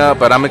hype nothing up,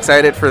 but I'm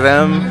excited for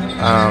them,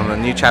 a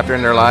new chapter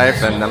in their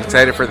life, and I'm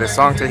excited for this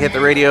song to hit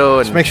the radio.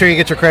 And just make sure you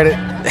get your credit.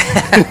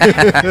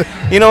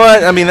 You know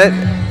what? I mean,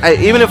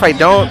 even if I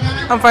don't,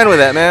 I'm fine with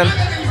that, man.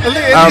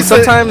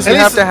 Sometimes you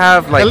have to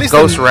have like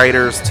ghost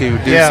writers to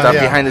do stuff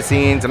behind the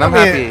scenes, and I'm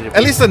happy.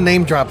 At least a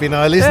name drop,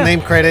 at least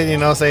name credit,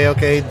 say,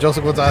 okay,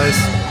 Joseph Gonzales.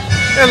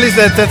 At least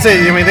that's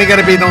it. I mean, they got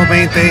to be the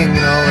main thing,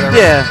 whatever.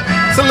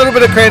 Yeah. It's a little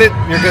bit of credit,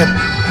 you're good.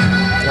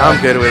 I'm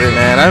good with it,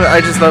 man. I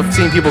just love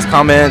seeing people's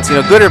comments,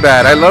 good or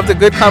bad. I love the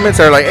good comments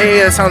that are like, hey,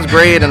 that sounds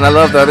great. And I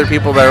love the other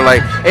people that are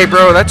like, hey,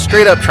 bro, that's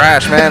straight up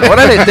trash, man. What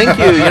did I thank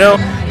you?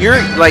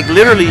 You're like,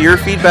 literally, your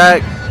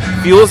feedback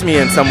fuels me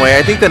in some way.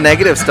 I think the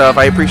negative stuff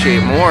I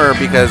appreciate more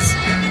because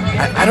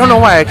I don't know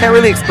why. I can't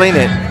really explain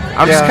it.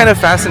 I'm just kind of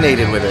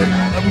fascinated with it.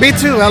 Me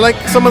too. I like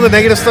some of the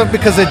negative stuff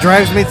because it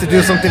drives me to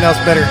do something else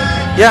better.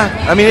 Yeah,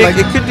 I mean,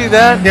 it could do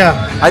that. Yeah.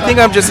 I think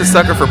I'm just a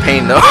sucker for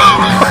pain, though.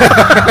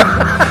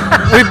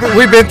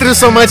 We've been through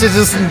so much; it's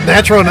just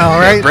natural now,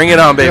 right? Yeah, bring it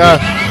on, baby.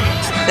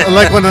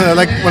 Like when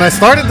I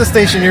started the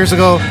station years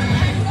ago,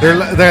 they're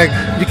like,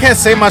 you can't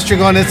say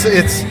Mastrigon.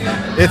 It's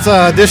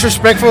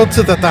disrespectful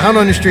to the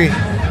Tejano industry,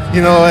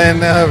 and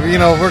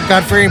we're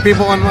God-fearing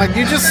people. And I'm like,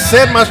 you just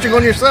said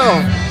Mastrigon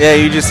yourself. Yeah,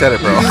 you just said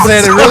it, bro. You just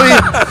said it, really.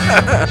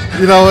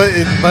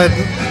 But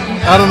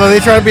I don't know. They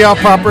try to be all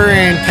proper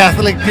and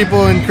Catholic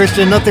people and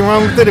Christian. Nothing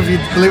wrong with it if you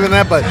believe in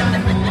that. But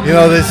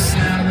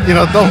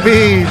don't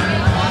be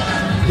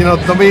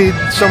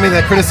show me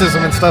that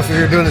criticism and stuff if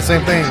you're doing the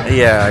same thing.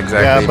 Yeah,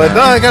 exactly. Yeah, but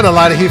no, I got a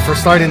lot of heat for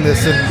starting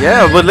this.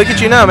 But look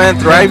at you now, man.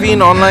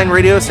 Thriving online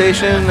radio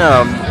station.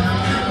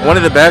 One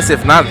of the best,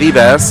 if not the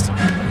best.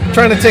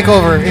 Trying to take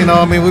over.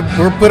 I mean, we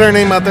put our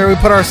name out there. We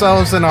put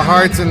ourselves in our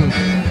hearts, and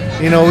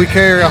we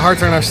carry our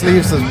hearts on our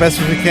sleeves as best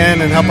as we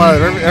can and help out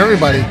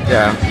everybody.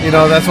 Yeah.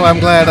 That's why I'm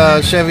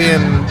glad Chevy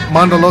and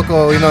Mondo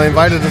Loco,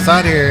 invited us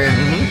out here.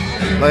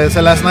 And like I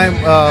said last night,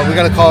 we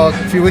got a call a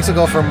few weeks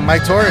ago from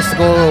Mike Torres to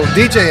go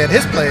DJ at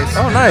his place.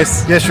 Oh,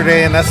 nice.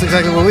 Yesterday, and that's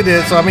exactly what we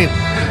did. So, I mean,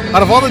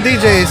 out of all the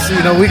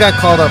DJs, we got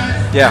called up.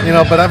 Yeah.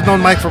 But I've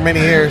known Mike for many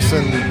years,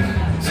 and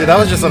so that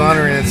was just an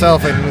honor in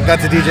itself. And we got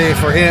to DJ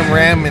for him,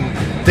 Ram, and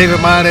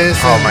David Mares.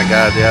 Oh, my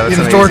God. Yeah, that's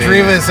amazing. George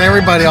Rivas,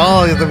 everybody,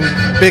 all of the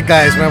big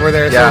guys, man, were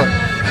there. Yeah.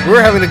 So we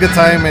were having a good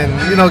time, and,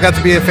 got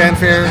to be at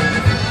Fanfare.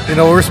 We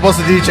were supposed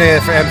to DJ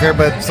at Fanfare,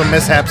 but some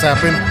mishaps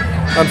happened.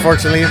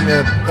 Unfortunately,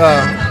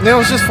 it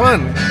was just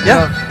fun.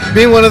 Yeah,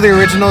 being one of the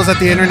originals at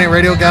the Internet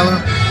Radio Gala,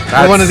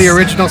 one of the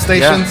original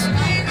stations.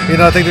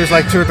 Yeah. I think there's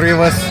like 2 or 3 of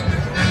us,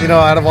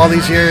 out of all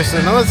these years.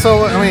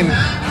 So I mean,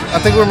 I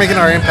think we're making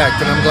our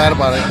impact, and I'm glad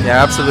about it.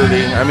 Yeah,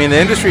 absolutely. I mean, the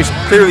industry's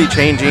clearly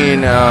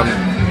changing.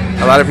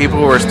 A lot of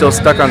people are still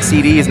stuck on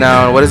CDs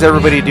now. And what does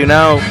everybody do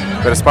now?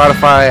 Go to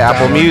Spotify,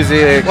 Apple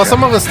Music. Well,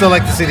 some of us still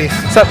like the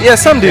CDs.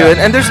 Some do,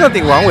 and there's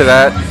nothing wrong with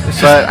that.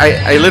 But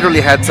I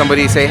literally had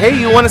somebody say, hey,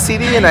 you want a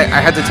CD? And I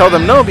had to tell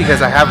them no,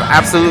 because I have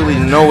absolutely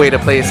no way to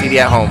play a CD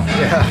at home.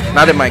 Yeah.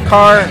 Not in my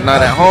car,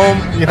 not at home,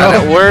 not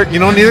at work.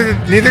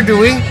 Neither do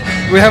we.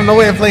 We have no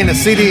way of playing a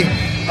CD.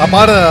 I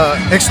bought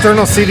an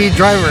external CD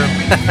driver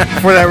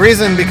for that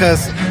reason,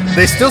 because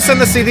they still send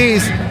the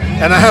CDs,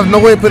 and I have no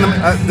way of putting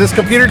them. This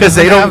computer, because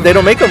they don't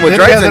make them with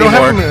drives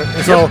anymore.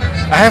 So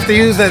I have to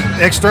use that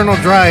external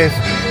drive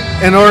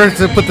in order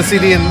to put the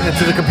CD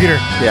into the computer.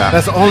 Yeah,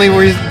 that's the only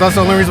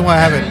reason why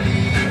I have it.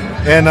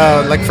 And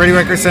like Freddie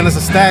Records sent us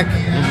a stack,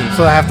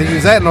 so I have to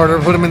use that in order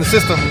to put them in the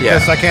system.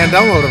 Because I can't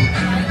download them.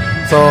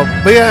 So,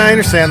 but yeah, I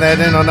understand that.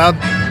 Now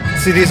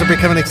CDs are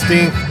becoming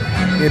extinct.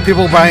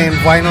 People buying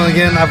vinyl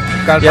again. I've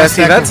got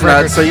see, that's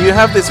nuts. So you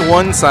have this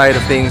one side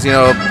of things.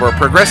 We're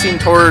progressing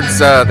towards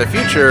the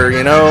future.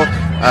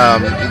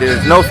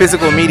 There's no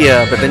physical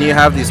media, but then you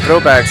have these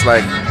throwbacks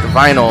like the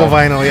vinyl. The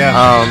vinyl, yeah.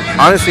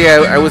 Honestly,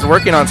 I was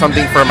working on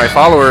something for my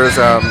followers.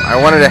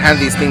 I wanted to hand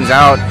these things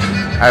out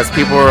as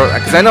people,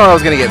 because I know I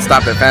was going to get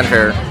stopped at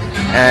Fanfare.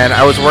 And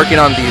I was working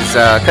on these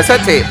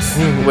cassette tapes.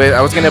 I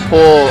was going to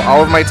pull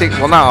all of my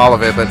not all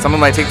of it, but some of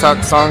my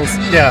TikTok songs.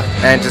 Yeah.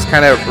 And just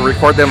kind of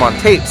record them on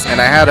tapes. And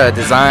I had a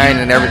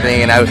design and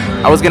everything, and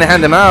I was going to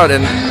hand them out.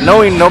 And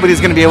knowing nobody's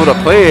going to be able to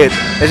play it,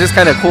 it's just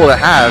kind of cool to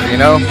have,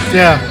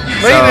 Yeah.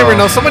 But you never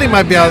know. Somebody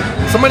might be out.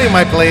 Somebody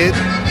might play it.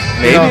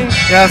 Maybe.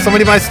 Yeah.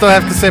 Somebody might still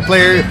have cassette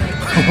player.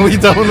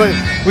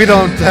 We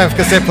don't have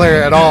cassette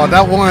player at all.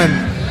 That one.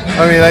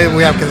 I mean,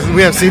 we have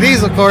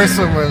CDs, of course.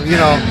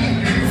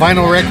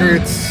 Vinyl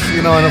records,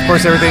 and of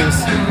course everything's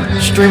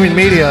streaming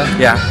media.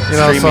 Yeah.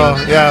 Streaming. So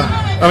yeah.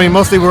 I mean,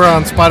 mostly we're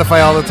on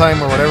Spotify all the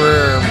time or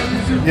whatever.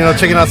 Or,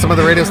 checking out some of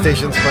the radio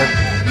stations,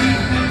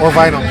 or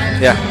vinyl.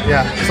 Yeah.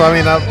 Yeah. So I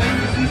mean,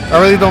 I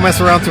really don't mess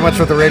around too much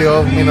with the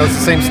radio. It's the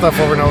same stuff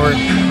over and over.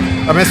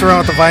 I mess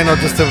around with the vinyl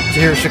just to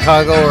hear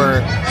Chicago or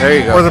there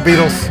you go. Or the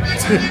Beatles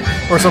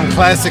or some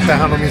classic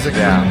Tejano music.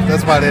 Yeah.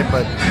 That's about it.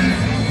 But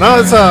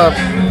no,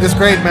 it's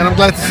great, man. I'm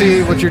glad to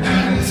see what you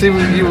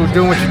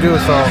doing what you do.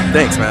 So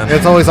thanks, man.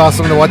 It's always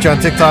awesome to watch you on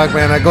TikTok,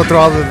 man. I go through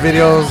all the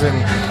videos and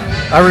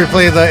I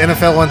replay the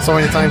NFL one so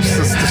many times.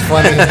 It's just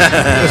funny.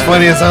 It's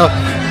funny as hell.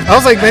 I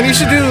was like, man, you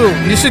should do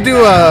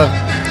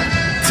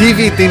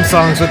TV theme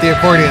songs with the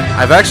accordion.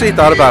 I've actually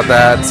thought about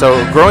that.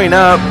 So growing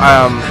up,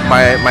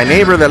 my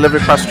neighbor that lived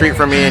across the street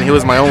from me, and he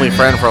was my only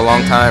friend for a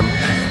long time.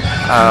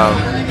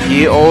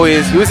 he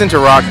was into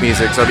rock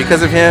music. So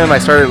because of him, I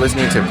started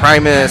listening to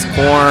Primus,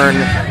 Korn,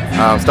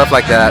 stuff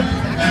like that.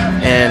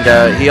 And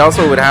he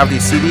also would have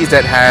these CDs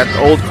that had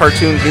old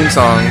cartoon theme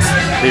songs,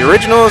 the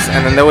originals,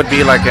 and then there would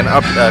be like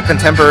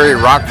contemporary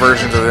rock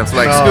versions of them, so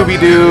like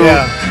Scooby-Doo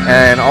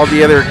and all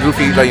the other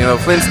goofy, like,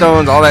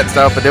 Flintstones, all that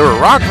stuff. But they were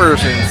rock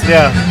versions.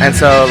 Yeah. And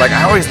so like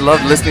I always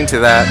loved listening to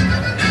that.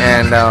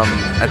 And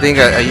I think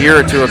a year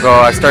or two ago,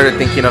 I started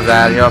thinking of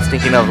that. I was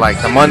thinking of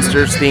like the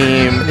Munsters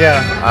theme.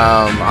 Yeah.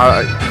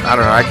 I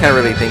don't know. I can't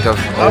really think of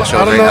old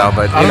shows right now,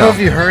 but I don't know if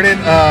you heard it.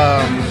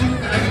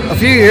 A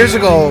few years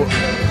ago,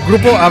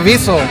 Grupo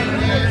Aviso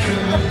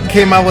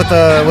came out with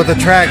a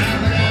track,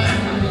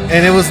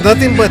 and it was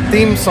nothing but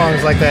theme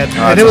songs like that.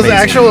 And it was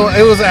actual.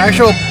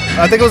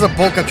 I think it was a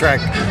polka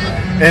track,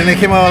 and they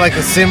came out with like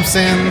the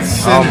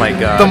Simpsons. Oh my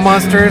god. The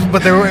Munsters,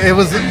 but it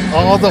was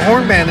all the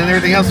horn band and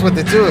everything else with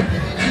it too.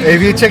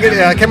 If you check it,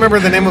 I can't remember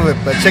the name of it,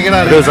 but check it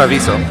out. It was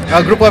Aviso.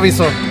 Grupo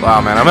Aviso.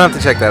 Wow, man, I'm gonna have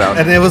to check that out.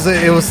 And it was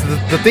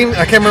the theme.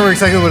 I can't remember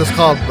exactly what it's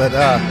called, but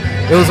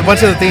it was a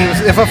bunch of the themes.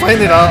 If I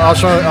find it, I'll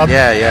show it.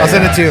 I'll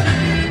send it to you.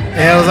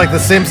 And it was like the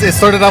Simpsons. It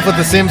started off with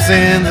the Simpsons,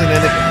 and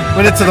then it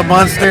went into the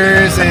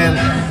Monsters and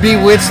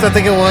Bewitched, I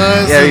think it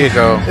was. There you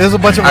go. It was a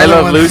bunch of I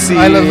Love ones. Lucy.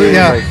 I Love Lucy.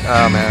 Yeah. Like,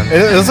 oh man.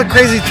 It was a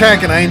crazy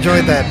track, and I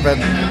enjoyed that. But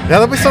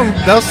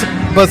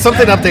but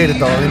something updated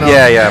though.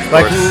 Yeah, of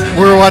like course.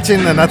 we were watching,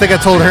 and I think I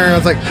told her, I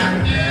was like,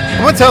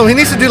 I'm gonna tell him he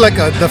needs to do like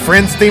the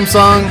Friends theme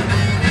song.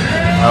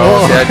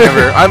 See, I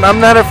never. I'm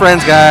not a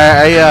Friends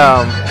guy.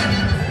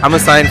 I'm a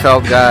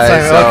Seinfeld guy,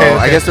 okay.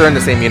 I guess they're in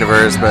the same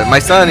universe. But my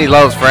son, he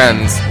loves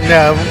Friends.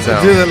 Yeah,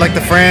 so. Do like the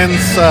Friends.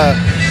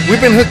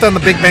 We've been hooked on The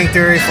Big Bang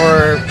Theory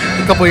for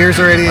a couple years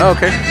already. Oh,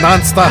 okay.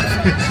 Non-stop.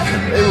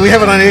 We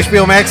have it on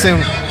HBO Max,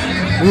 and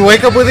we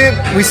wake up with it,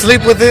 we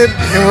sleep with it,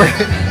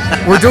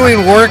 and we're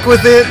doing work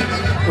with it,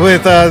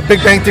 with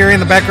Big Bang Theory in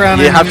the background.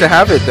 You have to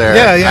have it there.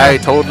 Yeah. I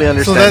totally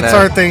understand that. So that's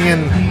our thing,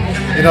 and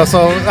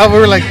so we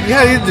were like,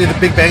 yeah, you do The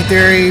Big Bang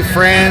Theory,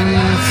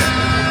 Friends.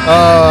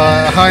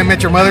 How I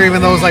Met Your Mother,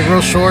 even though it was like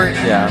real short.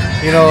 Yeah.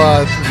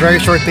 Very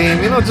short theme.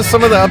 Just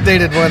some of the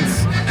updated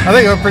ones. I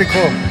think they're pretty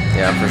cool.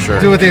 Yeah, for sure.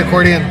 Do with the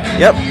accordion.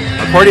 Yep.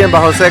 Accordion,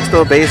 bajo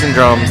sexto, bass, and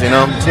drums.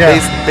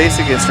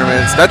 Basic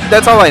instruments.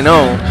 That's all I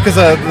know. Because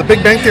the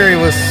Big Bang Theory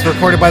was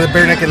recorded by the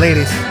Bare Naked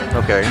Ladies.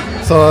 Okay.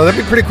 So that'd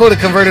be pretty cool to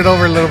convert it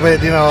over a little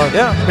bit.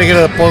 Yeah. Make it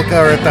a polka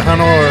or a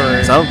tejano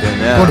or something.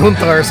 Yeah.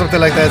 Conjunta or something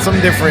like that.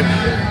 Something different.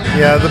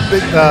 Yeah. The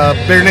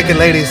Bare Naked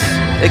Ladies.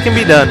 It can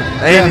be done.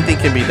 Anything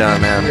can be done,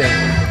 man.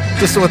 Yeah.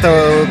 Just with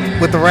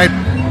the right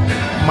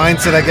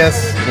mindset, I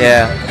guess.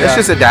 Yeah. It's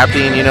just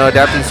adapting.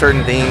 Adapting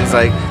certain things.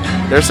 Like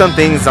there's some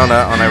things on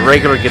a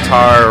regular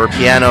guitar or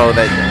piano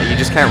that you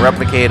just can't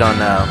replicate on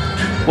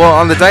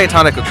the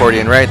diatonic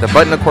accordion, right? The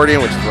button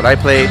accordion, which is what I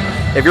play.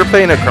 If you're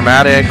playing a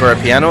chromatic or a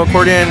piano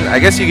accordion, I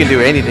guess you can do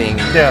anything.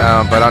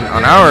 Yeah. But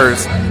on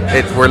ours,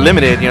 we're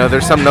limited.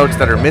 There's some notes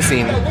that are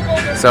missing.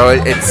 So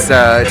it's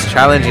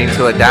challenging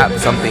to adapt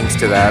some things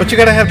to that. But you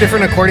gotta have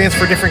different accordions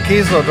for different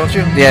keys, though, don't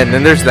you? Yeah, and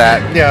then there's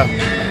that. Yeah.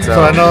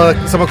 So I know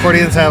some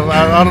accordions have.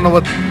 I don't know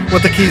what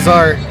the keys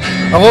are.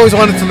 I've always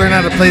wanted to learn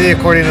how to play the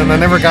accordion, and I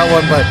never got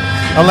one. But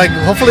I'm like,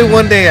 hopefully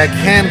one day I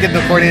can get an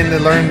accordion to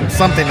learn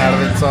something out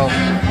of it. So,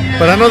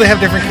 but I know they have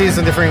different keys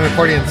and different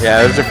accordions.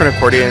 Yeah, there's different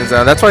accordions.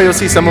 That's why you'll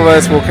see some of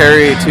us will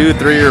carry 2,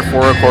 3, or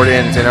 4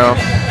 accordions.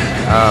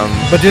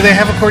 But do they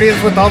have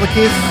accordions with all the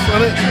keys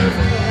on it?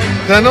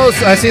 I know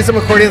I've seen some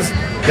accordions.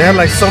 They have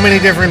like so many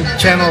different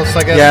channels,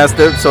 I guess.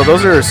 Yes, so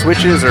those are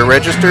switches or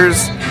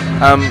registers.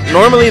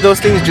 Normally those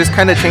things just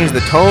kind of change the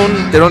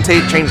tone. They don't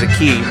change the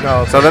key.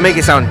 No. So they make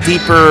it sound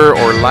deeper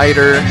or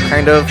lighter,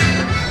 kind of.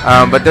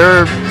 But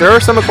there are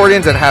some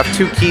accordions that have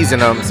 2 keys in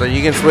them, so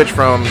you can switch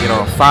from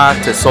fa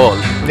to sol.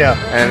 Yeah.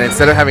 And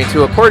instead of having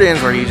 2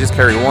 accordions where you just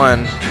carry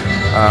one.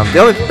 The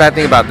only bad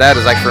thing about that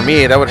is, like, for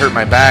me, that would hurt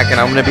my back, and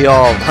I'm gonna be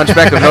all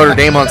Hunchback of Notre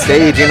Dame on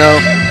stage,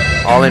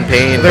 all in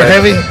pain. They're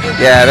heavy.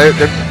 Yeah,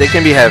 they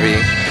can be heavy.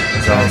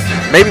 So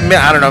maybe,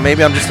 I don't know.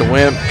 Maybe I'm just a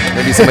wimp.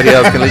 Maybe somebody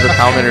else can leave a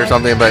comment or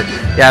something. But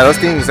yeah, those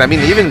things. I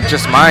mean, even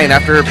just mine.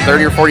 After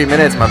 30 or 40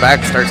 minutes, my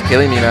back starts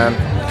killing me, man.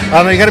 I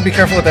don't know. You got to be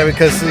careful with that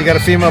because you got a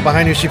female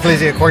behind you. She plays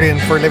the accordion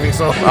for a living.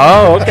 So.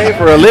 Oh, okay,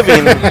 for a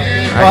living.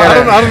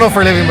 I don't know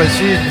for a living, but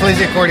she plays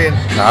the accordion.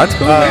 No, that's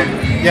cool.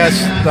 Yes.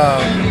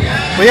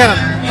 But yeah,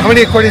 how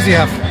many accordions do you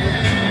have?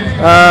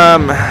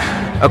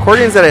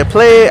 Accordions that I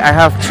play, I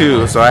have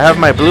 2. So I have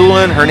my blue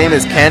one. Her name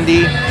is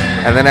Candy,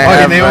 and then I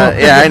have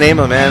I name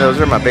them, man. Those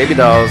are my baby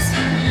dolls.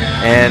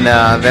 And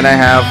then I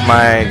have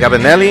my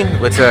Gabinelli,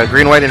 which is a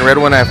green, white, and red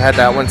one. I've had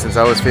that one since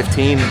I was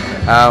 15.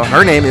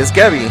 Her name is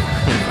Gabby.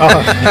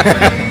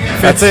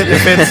 Fits it. It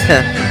fits.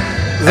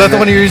 Is that the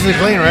one you're usually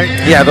playing, right?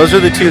 Yeah, those are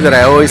the 2 that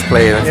I always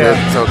play. That's it.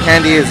 So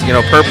Candy is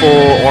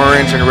purple,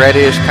 orange, and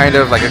reddish, kind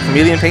of like a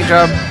chameleon paint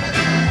job.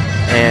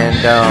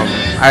 And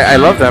I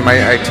love them.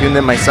 I tune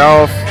them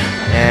myself,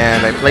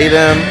 and I play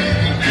them.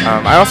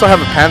 I also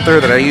have a Panther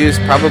that I use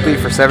probably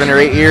for 7 or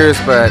 8 years,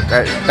 but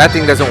that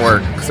thing doesn't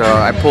work. So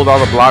I pulled all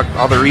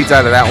the reeds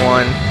out of that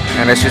one,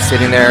 and it's just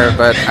sitting there.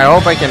 But I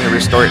hope I can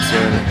restore it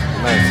soon.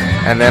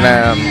 Nice. And then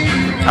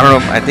I don't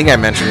know. I think I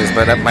mentioned this,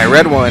 but my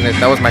red one,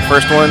 that was my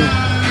first one.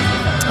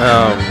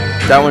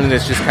 That one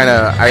is just kind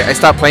of. I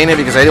stopped playing it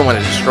because I didn't want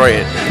to destroy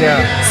it.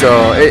 Yeah.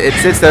 So it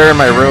sits there in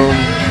my room,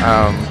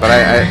 but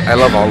I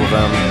love all of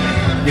them.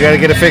 You got to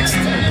get it fixed.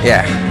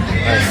 Yeah.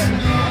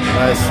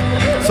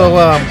 Nice. So,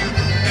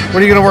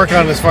 what are you gonna work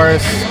on as far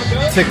as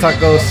TikTok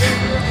goes?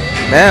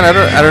 Man,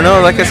 I don't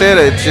know. Like I said,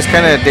 it's just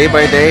kind of day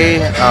by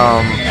day.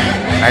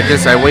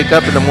 I wake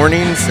up in the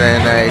mornings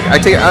and I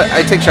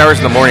take showers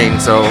in the morning,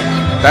 so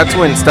that's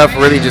when stuff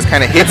really just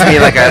kind of hits me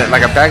like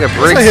a bag of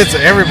bricks. It hits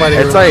everybody.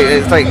 It's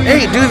like,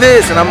 hey, do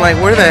this, and I'm like,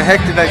 where the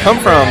heck did that come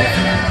from?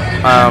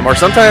 Or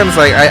sometimes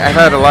like I've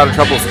had a lot of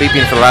trouble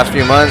sleeping for the last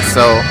few months,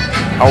 so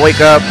I'll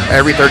wake up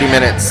every 30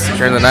 minutes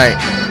during the night.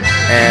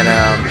 And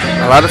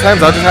a lot of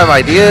times I'll just have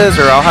ideas,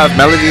 or I'll have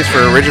melodies for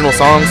original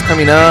songs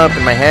coming up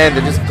in my head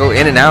that just go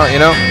in and out,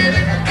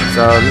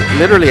 So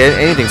literally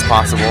anything's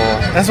possible.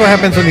 That's what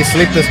happens when you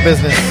sleep this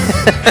business.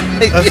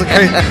 That's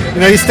crazy.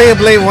 You stay up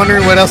late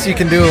wondering what else you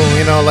can do.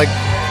 Like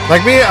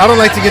me, I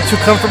don't like to get too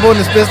comfortable in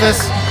this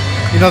business.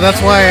 That's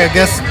why I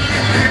guess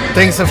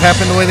things have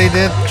happened the way they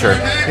did. Sure.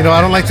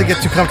 I don't like to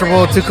get too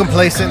comfortable, too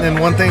complacent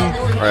in one thing.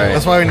 Right.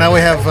 That's why now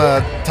we have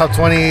top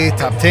 20,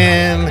 top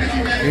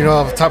 10.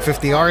 Top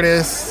 50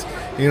 artists.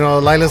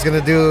 Lila's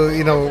gonna do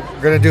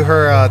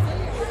her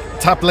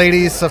top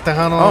ladies of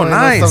Tejano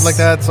nice. And stuff like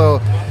that. So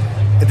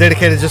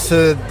dedicated just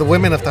to the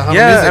women of Tejano music.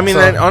 Yeah, I mean,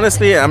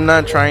 honestly, I'm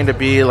not trying to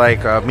be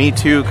like a Me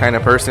Too kind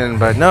of person,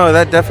 but no,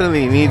 that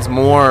definitely needs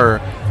more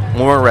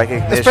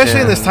recognition.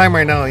 Especially in this time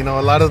right now,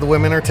 a lot of the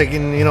women are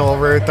taking,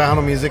 over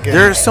Tejano music.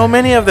 There's so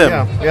many of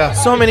them. Yeah.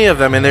 So many of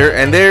them, and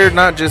they're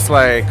not just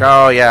like,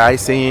 oh yeah, I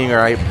sing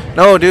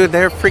No, dude,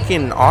 they're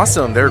freaking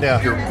awesome. They're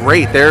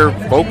great. They're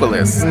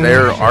vocalists.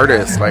 They're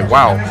artists. Like,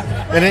 wow.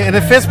 And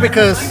it fits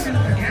because,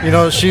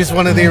 she's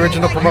one of the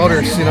original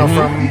promoters.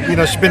 From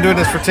she's been doing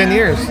this for 10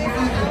 years.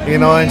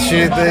 And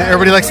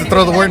everybody likes to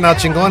throw the word now,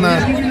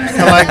 chingona.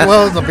 I'm like,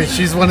 well,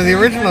 she's one of the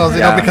originals,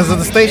 because of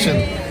the station.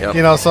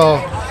 Yep.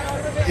 So.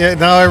 Yeah,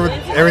 now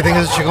everything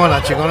is chingona,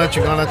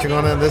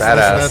 and this and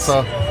that.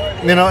 So,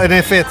 and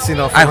it fits.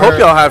 I hope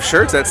y'all have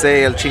shirts that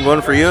say El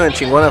Chingon for you and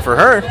Chingona for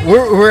her.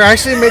 We're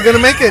actually gonna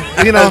make it.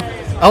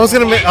 I was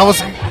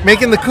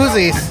making the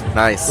koozies.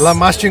 Nice. La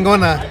Más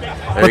Chingona,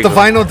 but the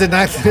vinyl did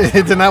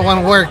not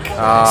want to work.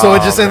 Oh, so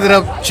it just ended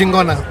up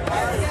chingona.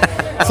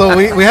 So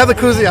we have the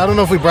koozie. I don't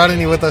know if we brought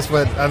any with us,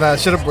 but we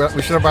should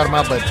have brought them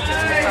out. But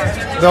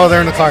no, they're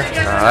in the car.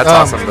 That's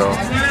awesome though.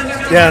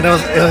 Yeah, and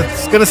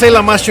it's gonna say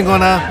La Más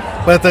Chingona.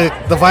 But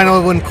the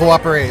vinyl wouldn't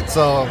cooperate,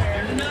 so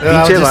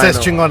it just says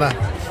chingona,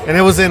 and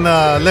it was in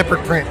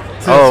leopard print.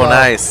 Too, so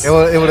nice! It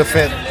would have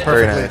fit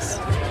perfectly. Very nice.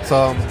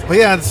 So, but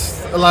yeah,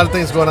 it's a lot of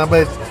things going on,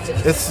 but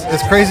it's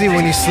crazy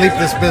when you sleep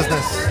this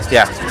business.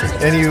 Yeah.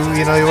 And you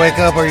wake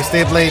up or you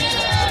stay up late,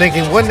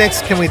 thinking, what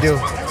next can we do?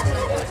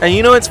 And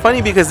it's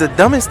funny because the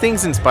dumbest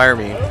things inspire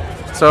me.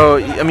 So,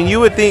 I mean, you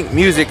would think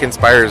music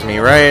inspires me,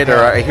 right? Or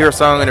I hear a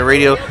song on the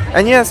radio.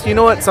 And yes, you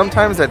know what?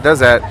 Sometimes that does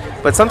that.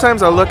 But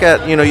sometimes I'll look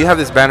at, you have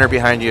this banner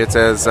behind you. It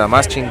says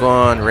Más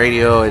Chingón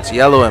Radio. It's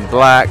yellow and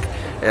black.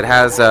 It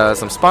has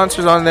some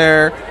sponsors on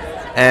there.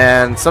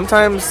 And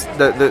sometimes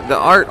the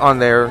art on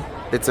there,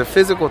 it's a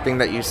physical thing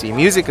that you see.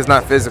 Music is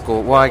not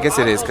physical. Well, I guess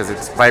it is because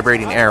it's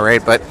vibrating air,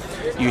 right? But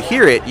you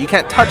hear it. You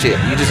can't touch it.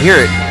 You just hear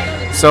it.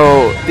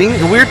 So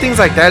weird things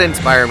like that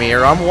inspire me.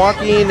 Or I'm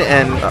walking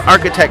and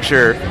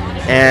architecture,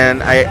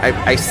 and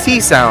I see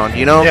sound,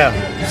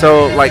 Yeah.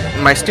 So like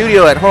my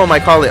studio at home, I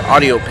call it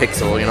audio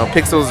pixel.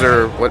 Pixels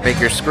are what make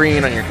your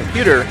screen on your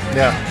computer.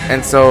 Yeah.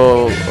 And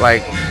so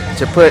like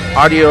to put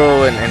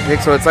audio and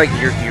pixel, it's like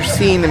you're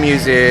seeing the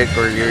music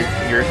or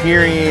you're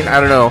hearing. I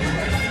don't know.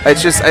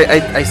 It's just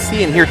I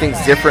see and hear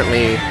things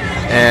differently.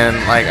 And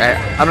like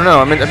I don't know.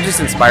 I'm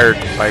just inspired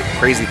by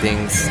crazy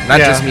things,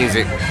 not just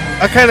music.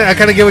 I kind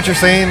of get what you're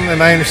saying,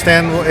 and I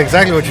understand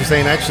exactly what you're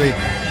saying. Actually,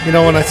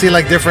 when I see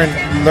like different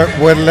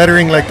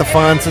lettering, like the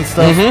fonts and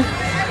stuff,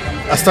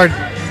 I start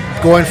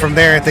going from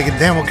there and thinking,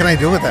 damn, what can I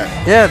do with that?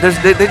 Yeah,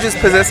 they just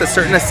possess a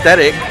certain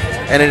aesthetic,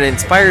 and it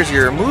inspires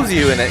you or moves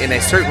you in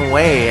a certain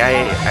way.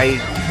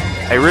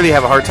 I really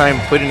have a hard time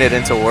putting it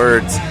into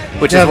words,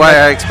 which is why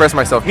I express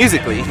myself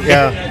musically.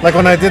 Yeah, like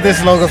when I did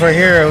this logos right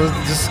here,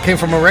 it just came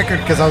from a record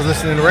because I was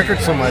listening to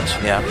records so much.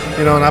 Yeah.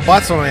 And I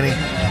bought so many.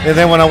 And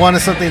then when I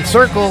wanted something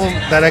circle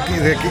that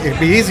it'd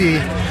be easy,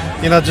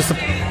 just to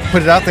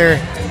put it out there,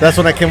 that's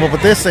when I came up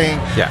with this thing.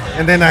 Yeah.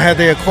 And then I had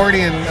the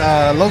accordion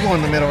logo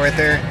in the middle right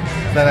there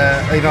that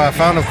I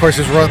found, of course,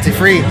 is royalty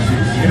free.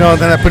 And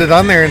then I put it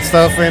on there and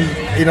stuff, and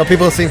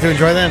people seem to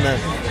enjoy that.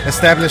 And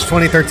established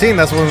 2013.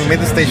 That's when we made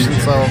the station.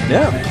 So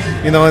yeah.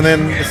 And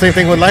then the same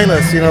thing with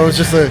Lila's. It was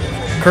just a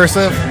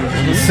cursive,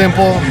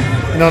 simple,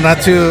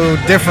 not too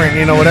different.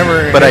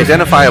 Whatever. But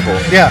identifiable.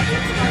 Yeah.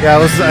 Yeah,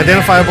 it was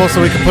identifiable,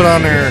 so we could put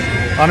on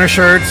her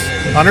shirts,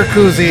 on her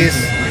koozies,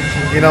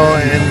 and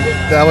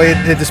that way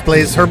it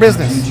displays her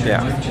business.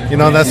 Yeah.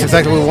 That's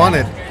exactly what we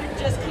wanted,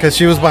 because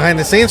she was behind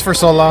the scenes for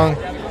so long.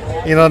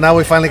 Now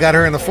we finally got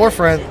her in the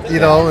forefront.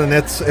 And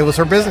it was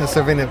her business.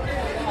 I mean,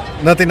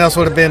 nothing else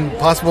would have been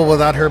possible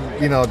without her,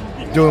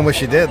 doing what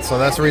she did. So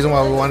that's the reason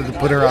why we wanted to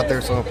put her out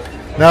there. So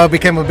now it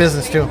became a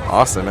business too.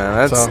 Awesome,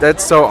 man.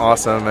 That's so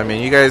awesome. I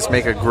mean, you guys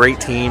make a great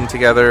team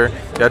together.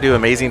 Y'all do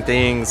amazing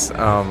things.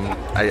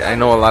 I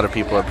know a lot of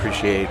people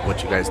appreciate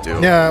what you guys do.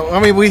 Yeah, I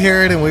mean, we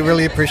hear it and we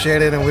really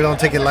appreciate it, and we don't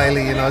take it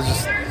lightly. It's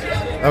just,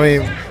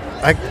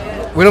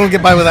 we don't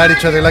get by without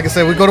each other. Like I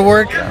said, we go to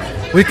work,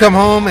 we come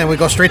home, and we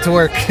go straight to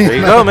work. There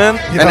you go, man.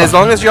 And as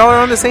long as y'all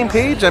are on the same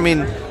page,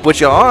 which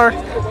y'all are,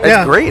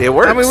 that's great. It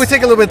works. I mean, we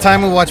take a little bit of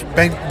time. We watch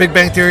Big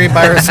Bang Theory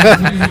by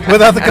ourselves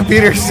without the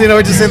computers. We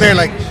just sit there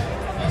like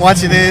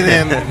watching it,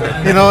 and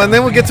and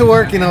then we get to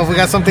work. If we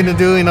got something to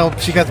do,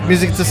 she got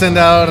music to send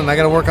out, and I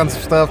got to work on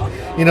some stuff.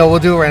 We'll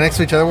do it right next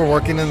to each other. We're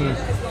working, and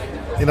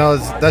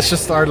that's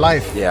just our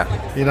life. Yeah.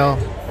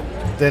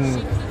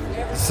 Then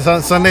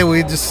Sunday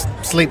we just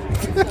sleep.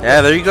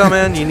 Yeah, there you go,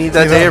 man. You need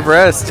that day of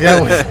rest.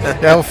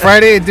 Well,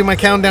 Friday I do my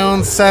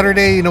countdowns.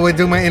 Saturday, we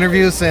do my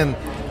interviews, and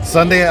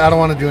Sunday I don't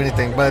want to do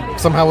anything. But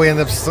somehow we end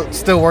up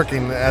still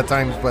working at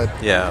times. But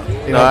yeah,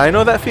 I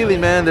know that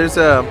feeling, man. There's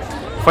a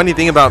funny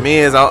thing about me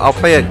is I'll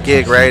play a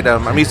gig, right?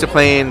 I'm used to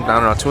playing,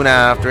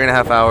 2.5,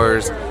 3.5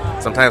 hours,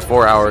 sometimes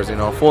 4 hours.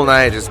 Full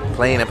night just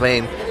playing and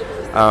playing.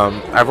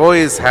 I've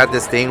always had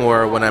this thing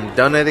where when I'm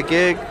done at a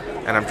gig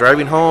and I'm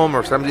driving home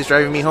or somebody's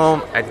driving me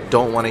home, I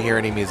don't want to hear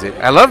any music.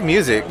 I love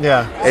music.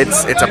 Yeah.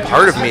 It's a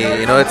part of me,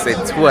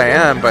 it's who I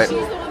am, but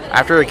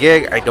after a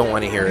gig, I don't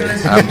want to hear it.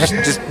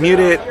 Just mute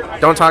it,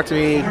 don't talk to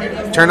me,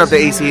 turn up the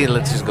AC and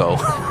let's just go.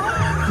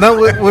 No,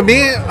 with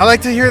me, I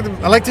like to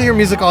hear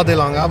music all day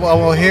long. I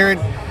will hear it.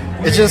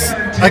 It's just,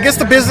 I guess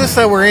the business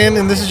that we're in,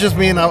 and this is just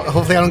me, and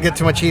hopefully I don't get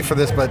too much heat for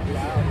this, but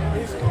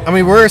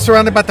we're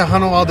surrounded by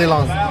Tejano all day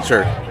long.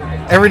 Sure.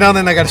 Every now and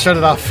then I got to shut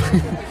it off.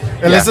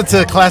 I listen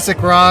to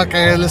classic rock.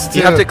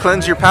 You have to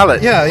cleanse your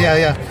palate.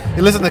 Yeah.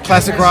 You listen to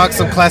classic rock,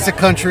 some classic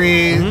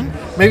country,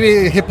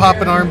 maybe hip hop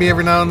and R&B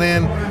every now and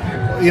then.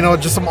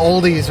 Just some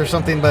oldies or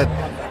something. But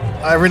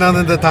every now and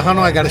then the Tejano,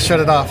 I got to shut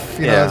it off.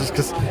 Just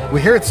because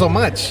we hear it so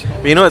much.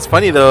 But it's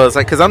funny though. It's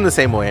like because I'm the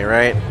same way,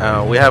 right?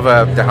 We have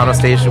a Tejano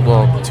station,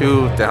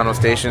 two Tejano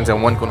stations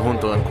and one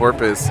conjunto in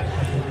Corpus.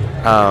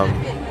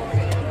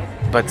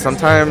 But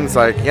sometimes,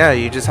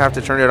 you just have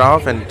to turn it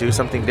off and do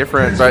something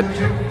different. But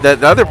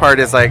the other part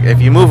is, if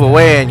you move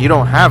away and you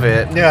don't have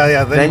it,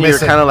 then you're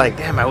kind of like,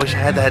 damn, I wish I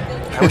had that.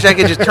 I wish I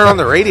could just turn on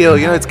the radio.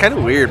 It's kind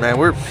of weird, man.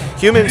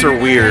 Humans are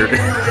weird.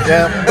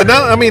 Yeah, but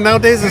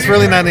nowadays it's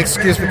really not an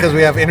excuse because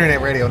we have internet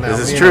radio now.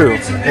 This is true.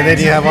 And then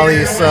you have all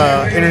these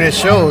internet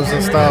shows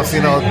and stuff,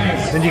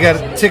 Then you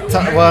got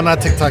TikTok. Well, not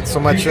TikTok so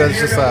much. It's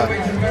just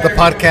the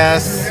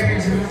podcasts.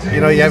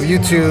 You have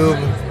YouTube.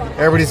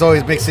 Everybody's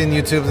always mixing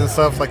YouTubes and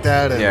stuff like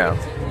that.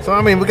 And so,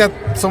 we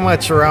got so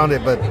much around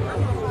it, but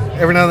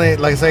every now and then,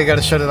 like I say, you got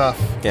to shut it off.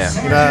 Yeah.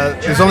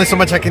 There's only so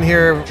much I can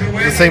hear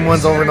the same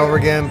ones over and over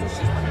again.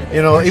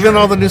 Even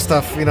all the new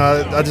stuff, I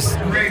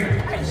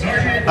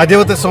deal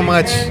with it so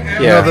much.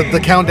 Yeah. The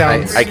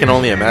countdowns. I can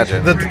only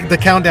imagine. The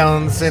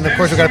countdowns, and of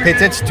course we got to pay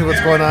attention to what's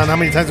going on, how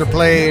many times they're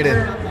played,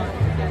 and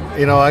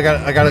I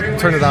got to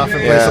turn it off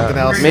and play something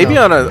else. Maybe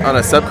on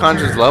a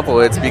subconscious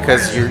level, it's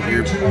because you're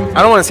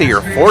I don't want to say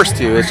you're forced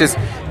to. It's just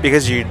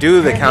because you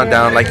do the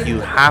countdown, you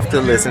have to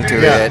listen to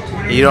it.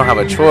 You don't have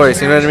a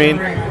choice. You know what I mean?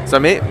 So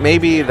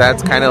maybe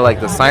that's kind of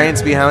the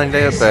science behind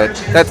it. But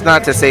that's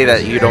not to say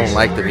that you don't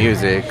like the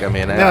music.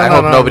 I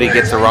hope nobody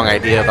gets the wrong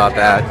idea about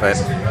that. But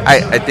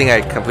I think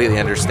I completely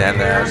understand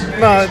that.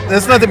 No,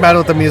 there's nothing bad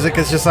with the music.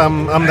 It's just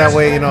I'm that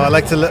way. I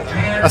like to.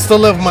 I still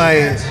love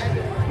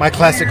my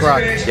classic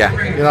rock. Yeah.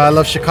 I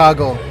love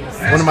Chicago,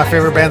 one of my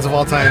favorite bands of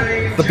all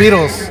time. The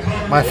Beatles,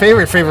 my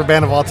favorite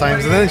band of all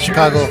times. And then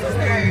Chicago,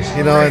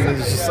 and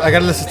it's just, I got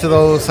to listen to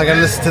those. I got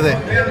to listen to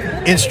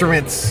the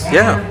instruments.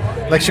 Yeah.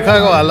 Like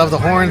Chicago, I love the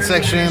horn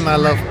section. I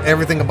love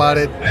everything about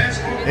it.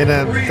 And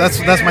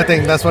that's my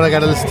thing. That's what I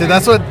got to listen to.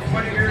 That's what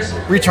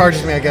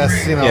recharges me, I guess,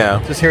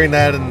 just hearing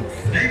that. And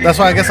that's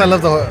why I guess I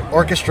love the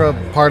orchestra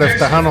part of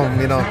Tejano,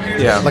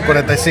 like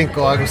 45,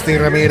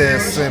 Agustin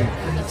Ramirez,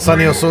 and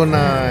Sonny Osuna,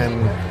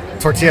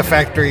 and Tortilla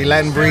Factory,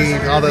 Latin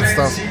Breed, all that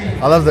stuff.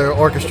 I love the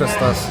orchestra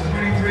stuff.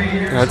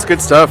 Yeah, it's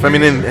good stuff.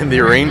 In the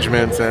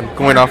arrangements, and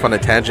going off on a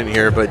tangent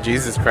here, but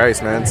Jesus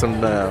Christ, man,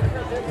 some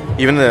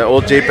even the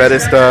old J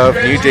Pettis stuff,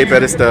 new J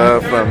Pettis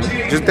stuff,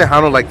 just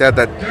Tejano like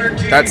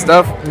that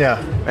stuff.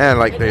 Yeah. Man,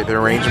 the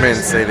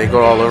arrangements, they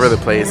go all over the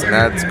place, and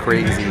that's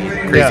crazy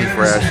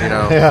fresh,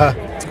 Yeah.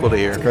 It's cool to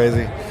hear. It's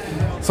crazy.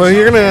 So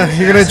you're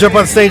gonna jump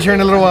on stage here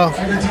in a little while?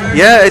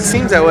 Yeah, it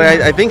seems that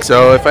way. I think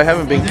so. If I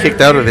haven't been kicked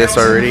out of this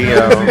already.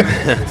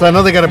 So I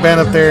know they got a band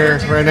up there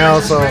right now.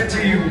 So I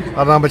don't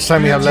know how much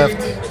time you have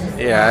left.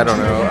 Yeah, I don't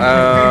know.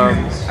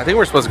 I think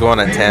we're supposed to go on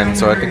at 10,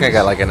 so I think I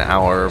got an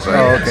hour.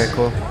 But okay,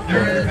 cool.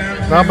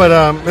 No, but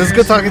it's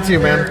good talking to you,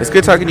 man. It's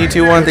good talking to you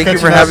too, Juan. Thank you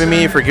for having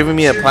me, for giving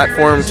me a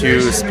platform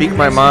to speak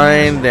my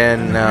mind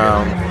and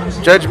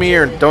judge me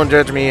or don't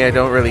judge me. I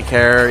don't really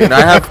care. You know,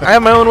 I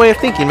have my own way of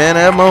thinking, man.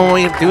 I have my own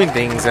way of doing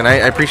things, and I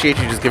appreciate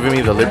you just giving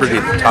me the liberty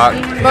to talk.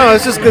 No,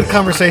 it's just good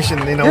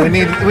conversation. You know, we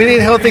need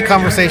healthy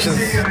conversations,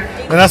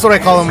 and that's what I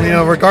call them. You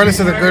know, regardless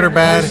if they're good or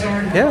bad.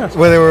 Yeah.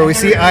 Whether we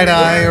see eye to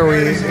eye or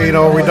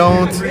we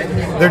don't,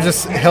 they're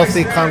just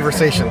healthy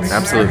conversations.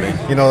 Absolutely.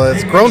 You know,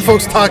 it's grown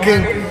folks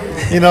talking.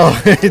 You know,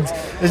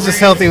 it's just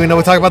healthy. We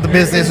talk about the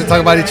business, we talk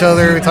about each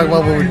other, we talk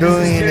about what we're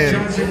doing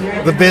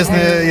and the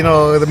business, you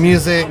know, the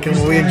music and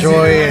what we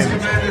enjoy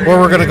and where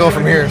we're going to go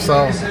from here.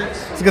 So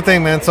it's a good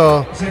thing, man.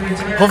 So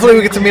hopefully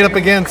we get to meet up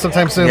again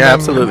sometime soon. Yeah,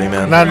 absolutely,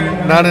 man.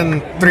 Not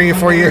in 3 or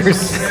 4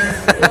 years.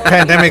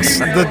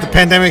 The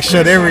pandemic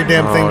shut every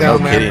damn thing down,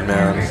 no man. kidding,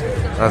 man.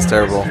 That's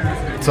terrible.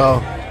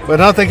 So, but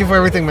no, thank you for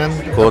everything, man.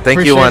 Cool,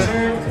 thank you, Juan.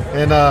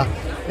 And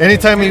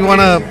anytime you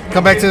want to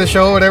come back to the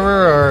show or whatever,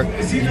 or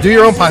do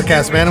your own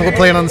podcast, man, and we'll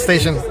play it on the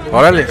station.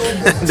 Orale.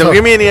 Don't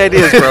give me any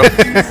ideas, bro.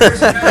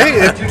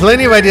 Hey,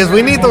 plenty of ideas.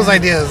 We need those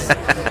ideas.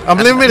 I'm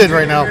limited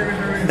right now.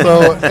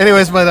 So,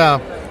 anyways,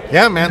 but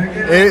yeah, man.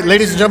 Hey,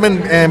 ladies and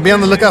gentlemen, and be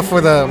on the lookout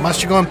for the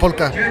Mas Chigon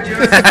Polka.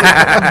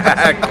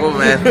 Cool,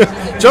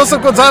 man.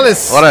 Joseph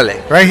Gonzales.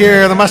 Orale. Right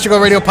here on the Mas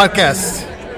Chigon Radio Podcast.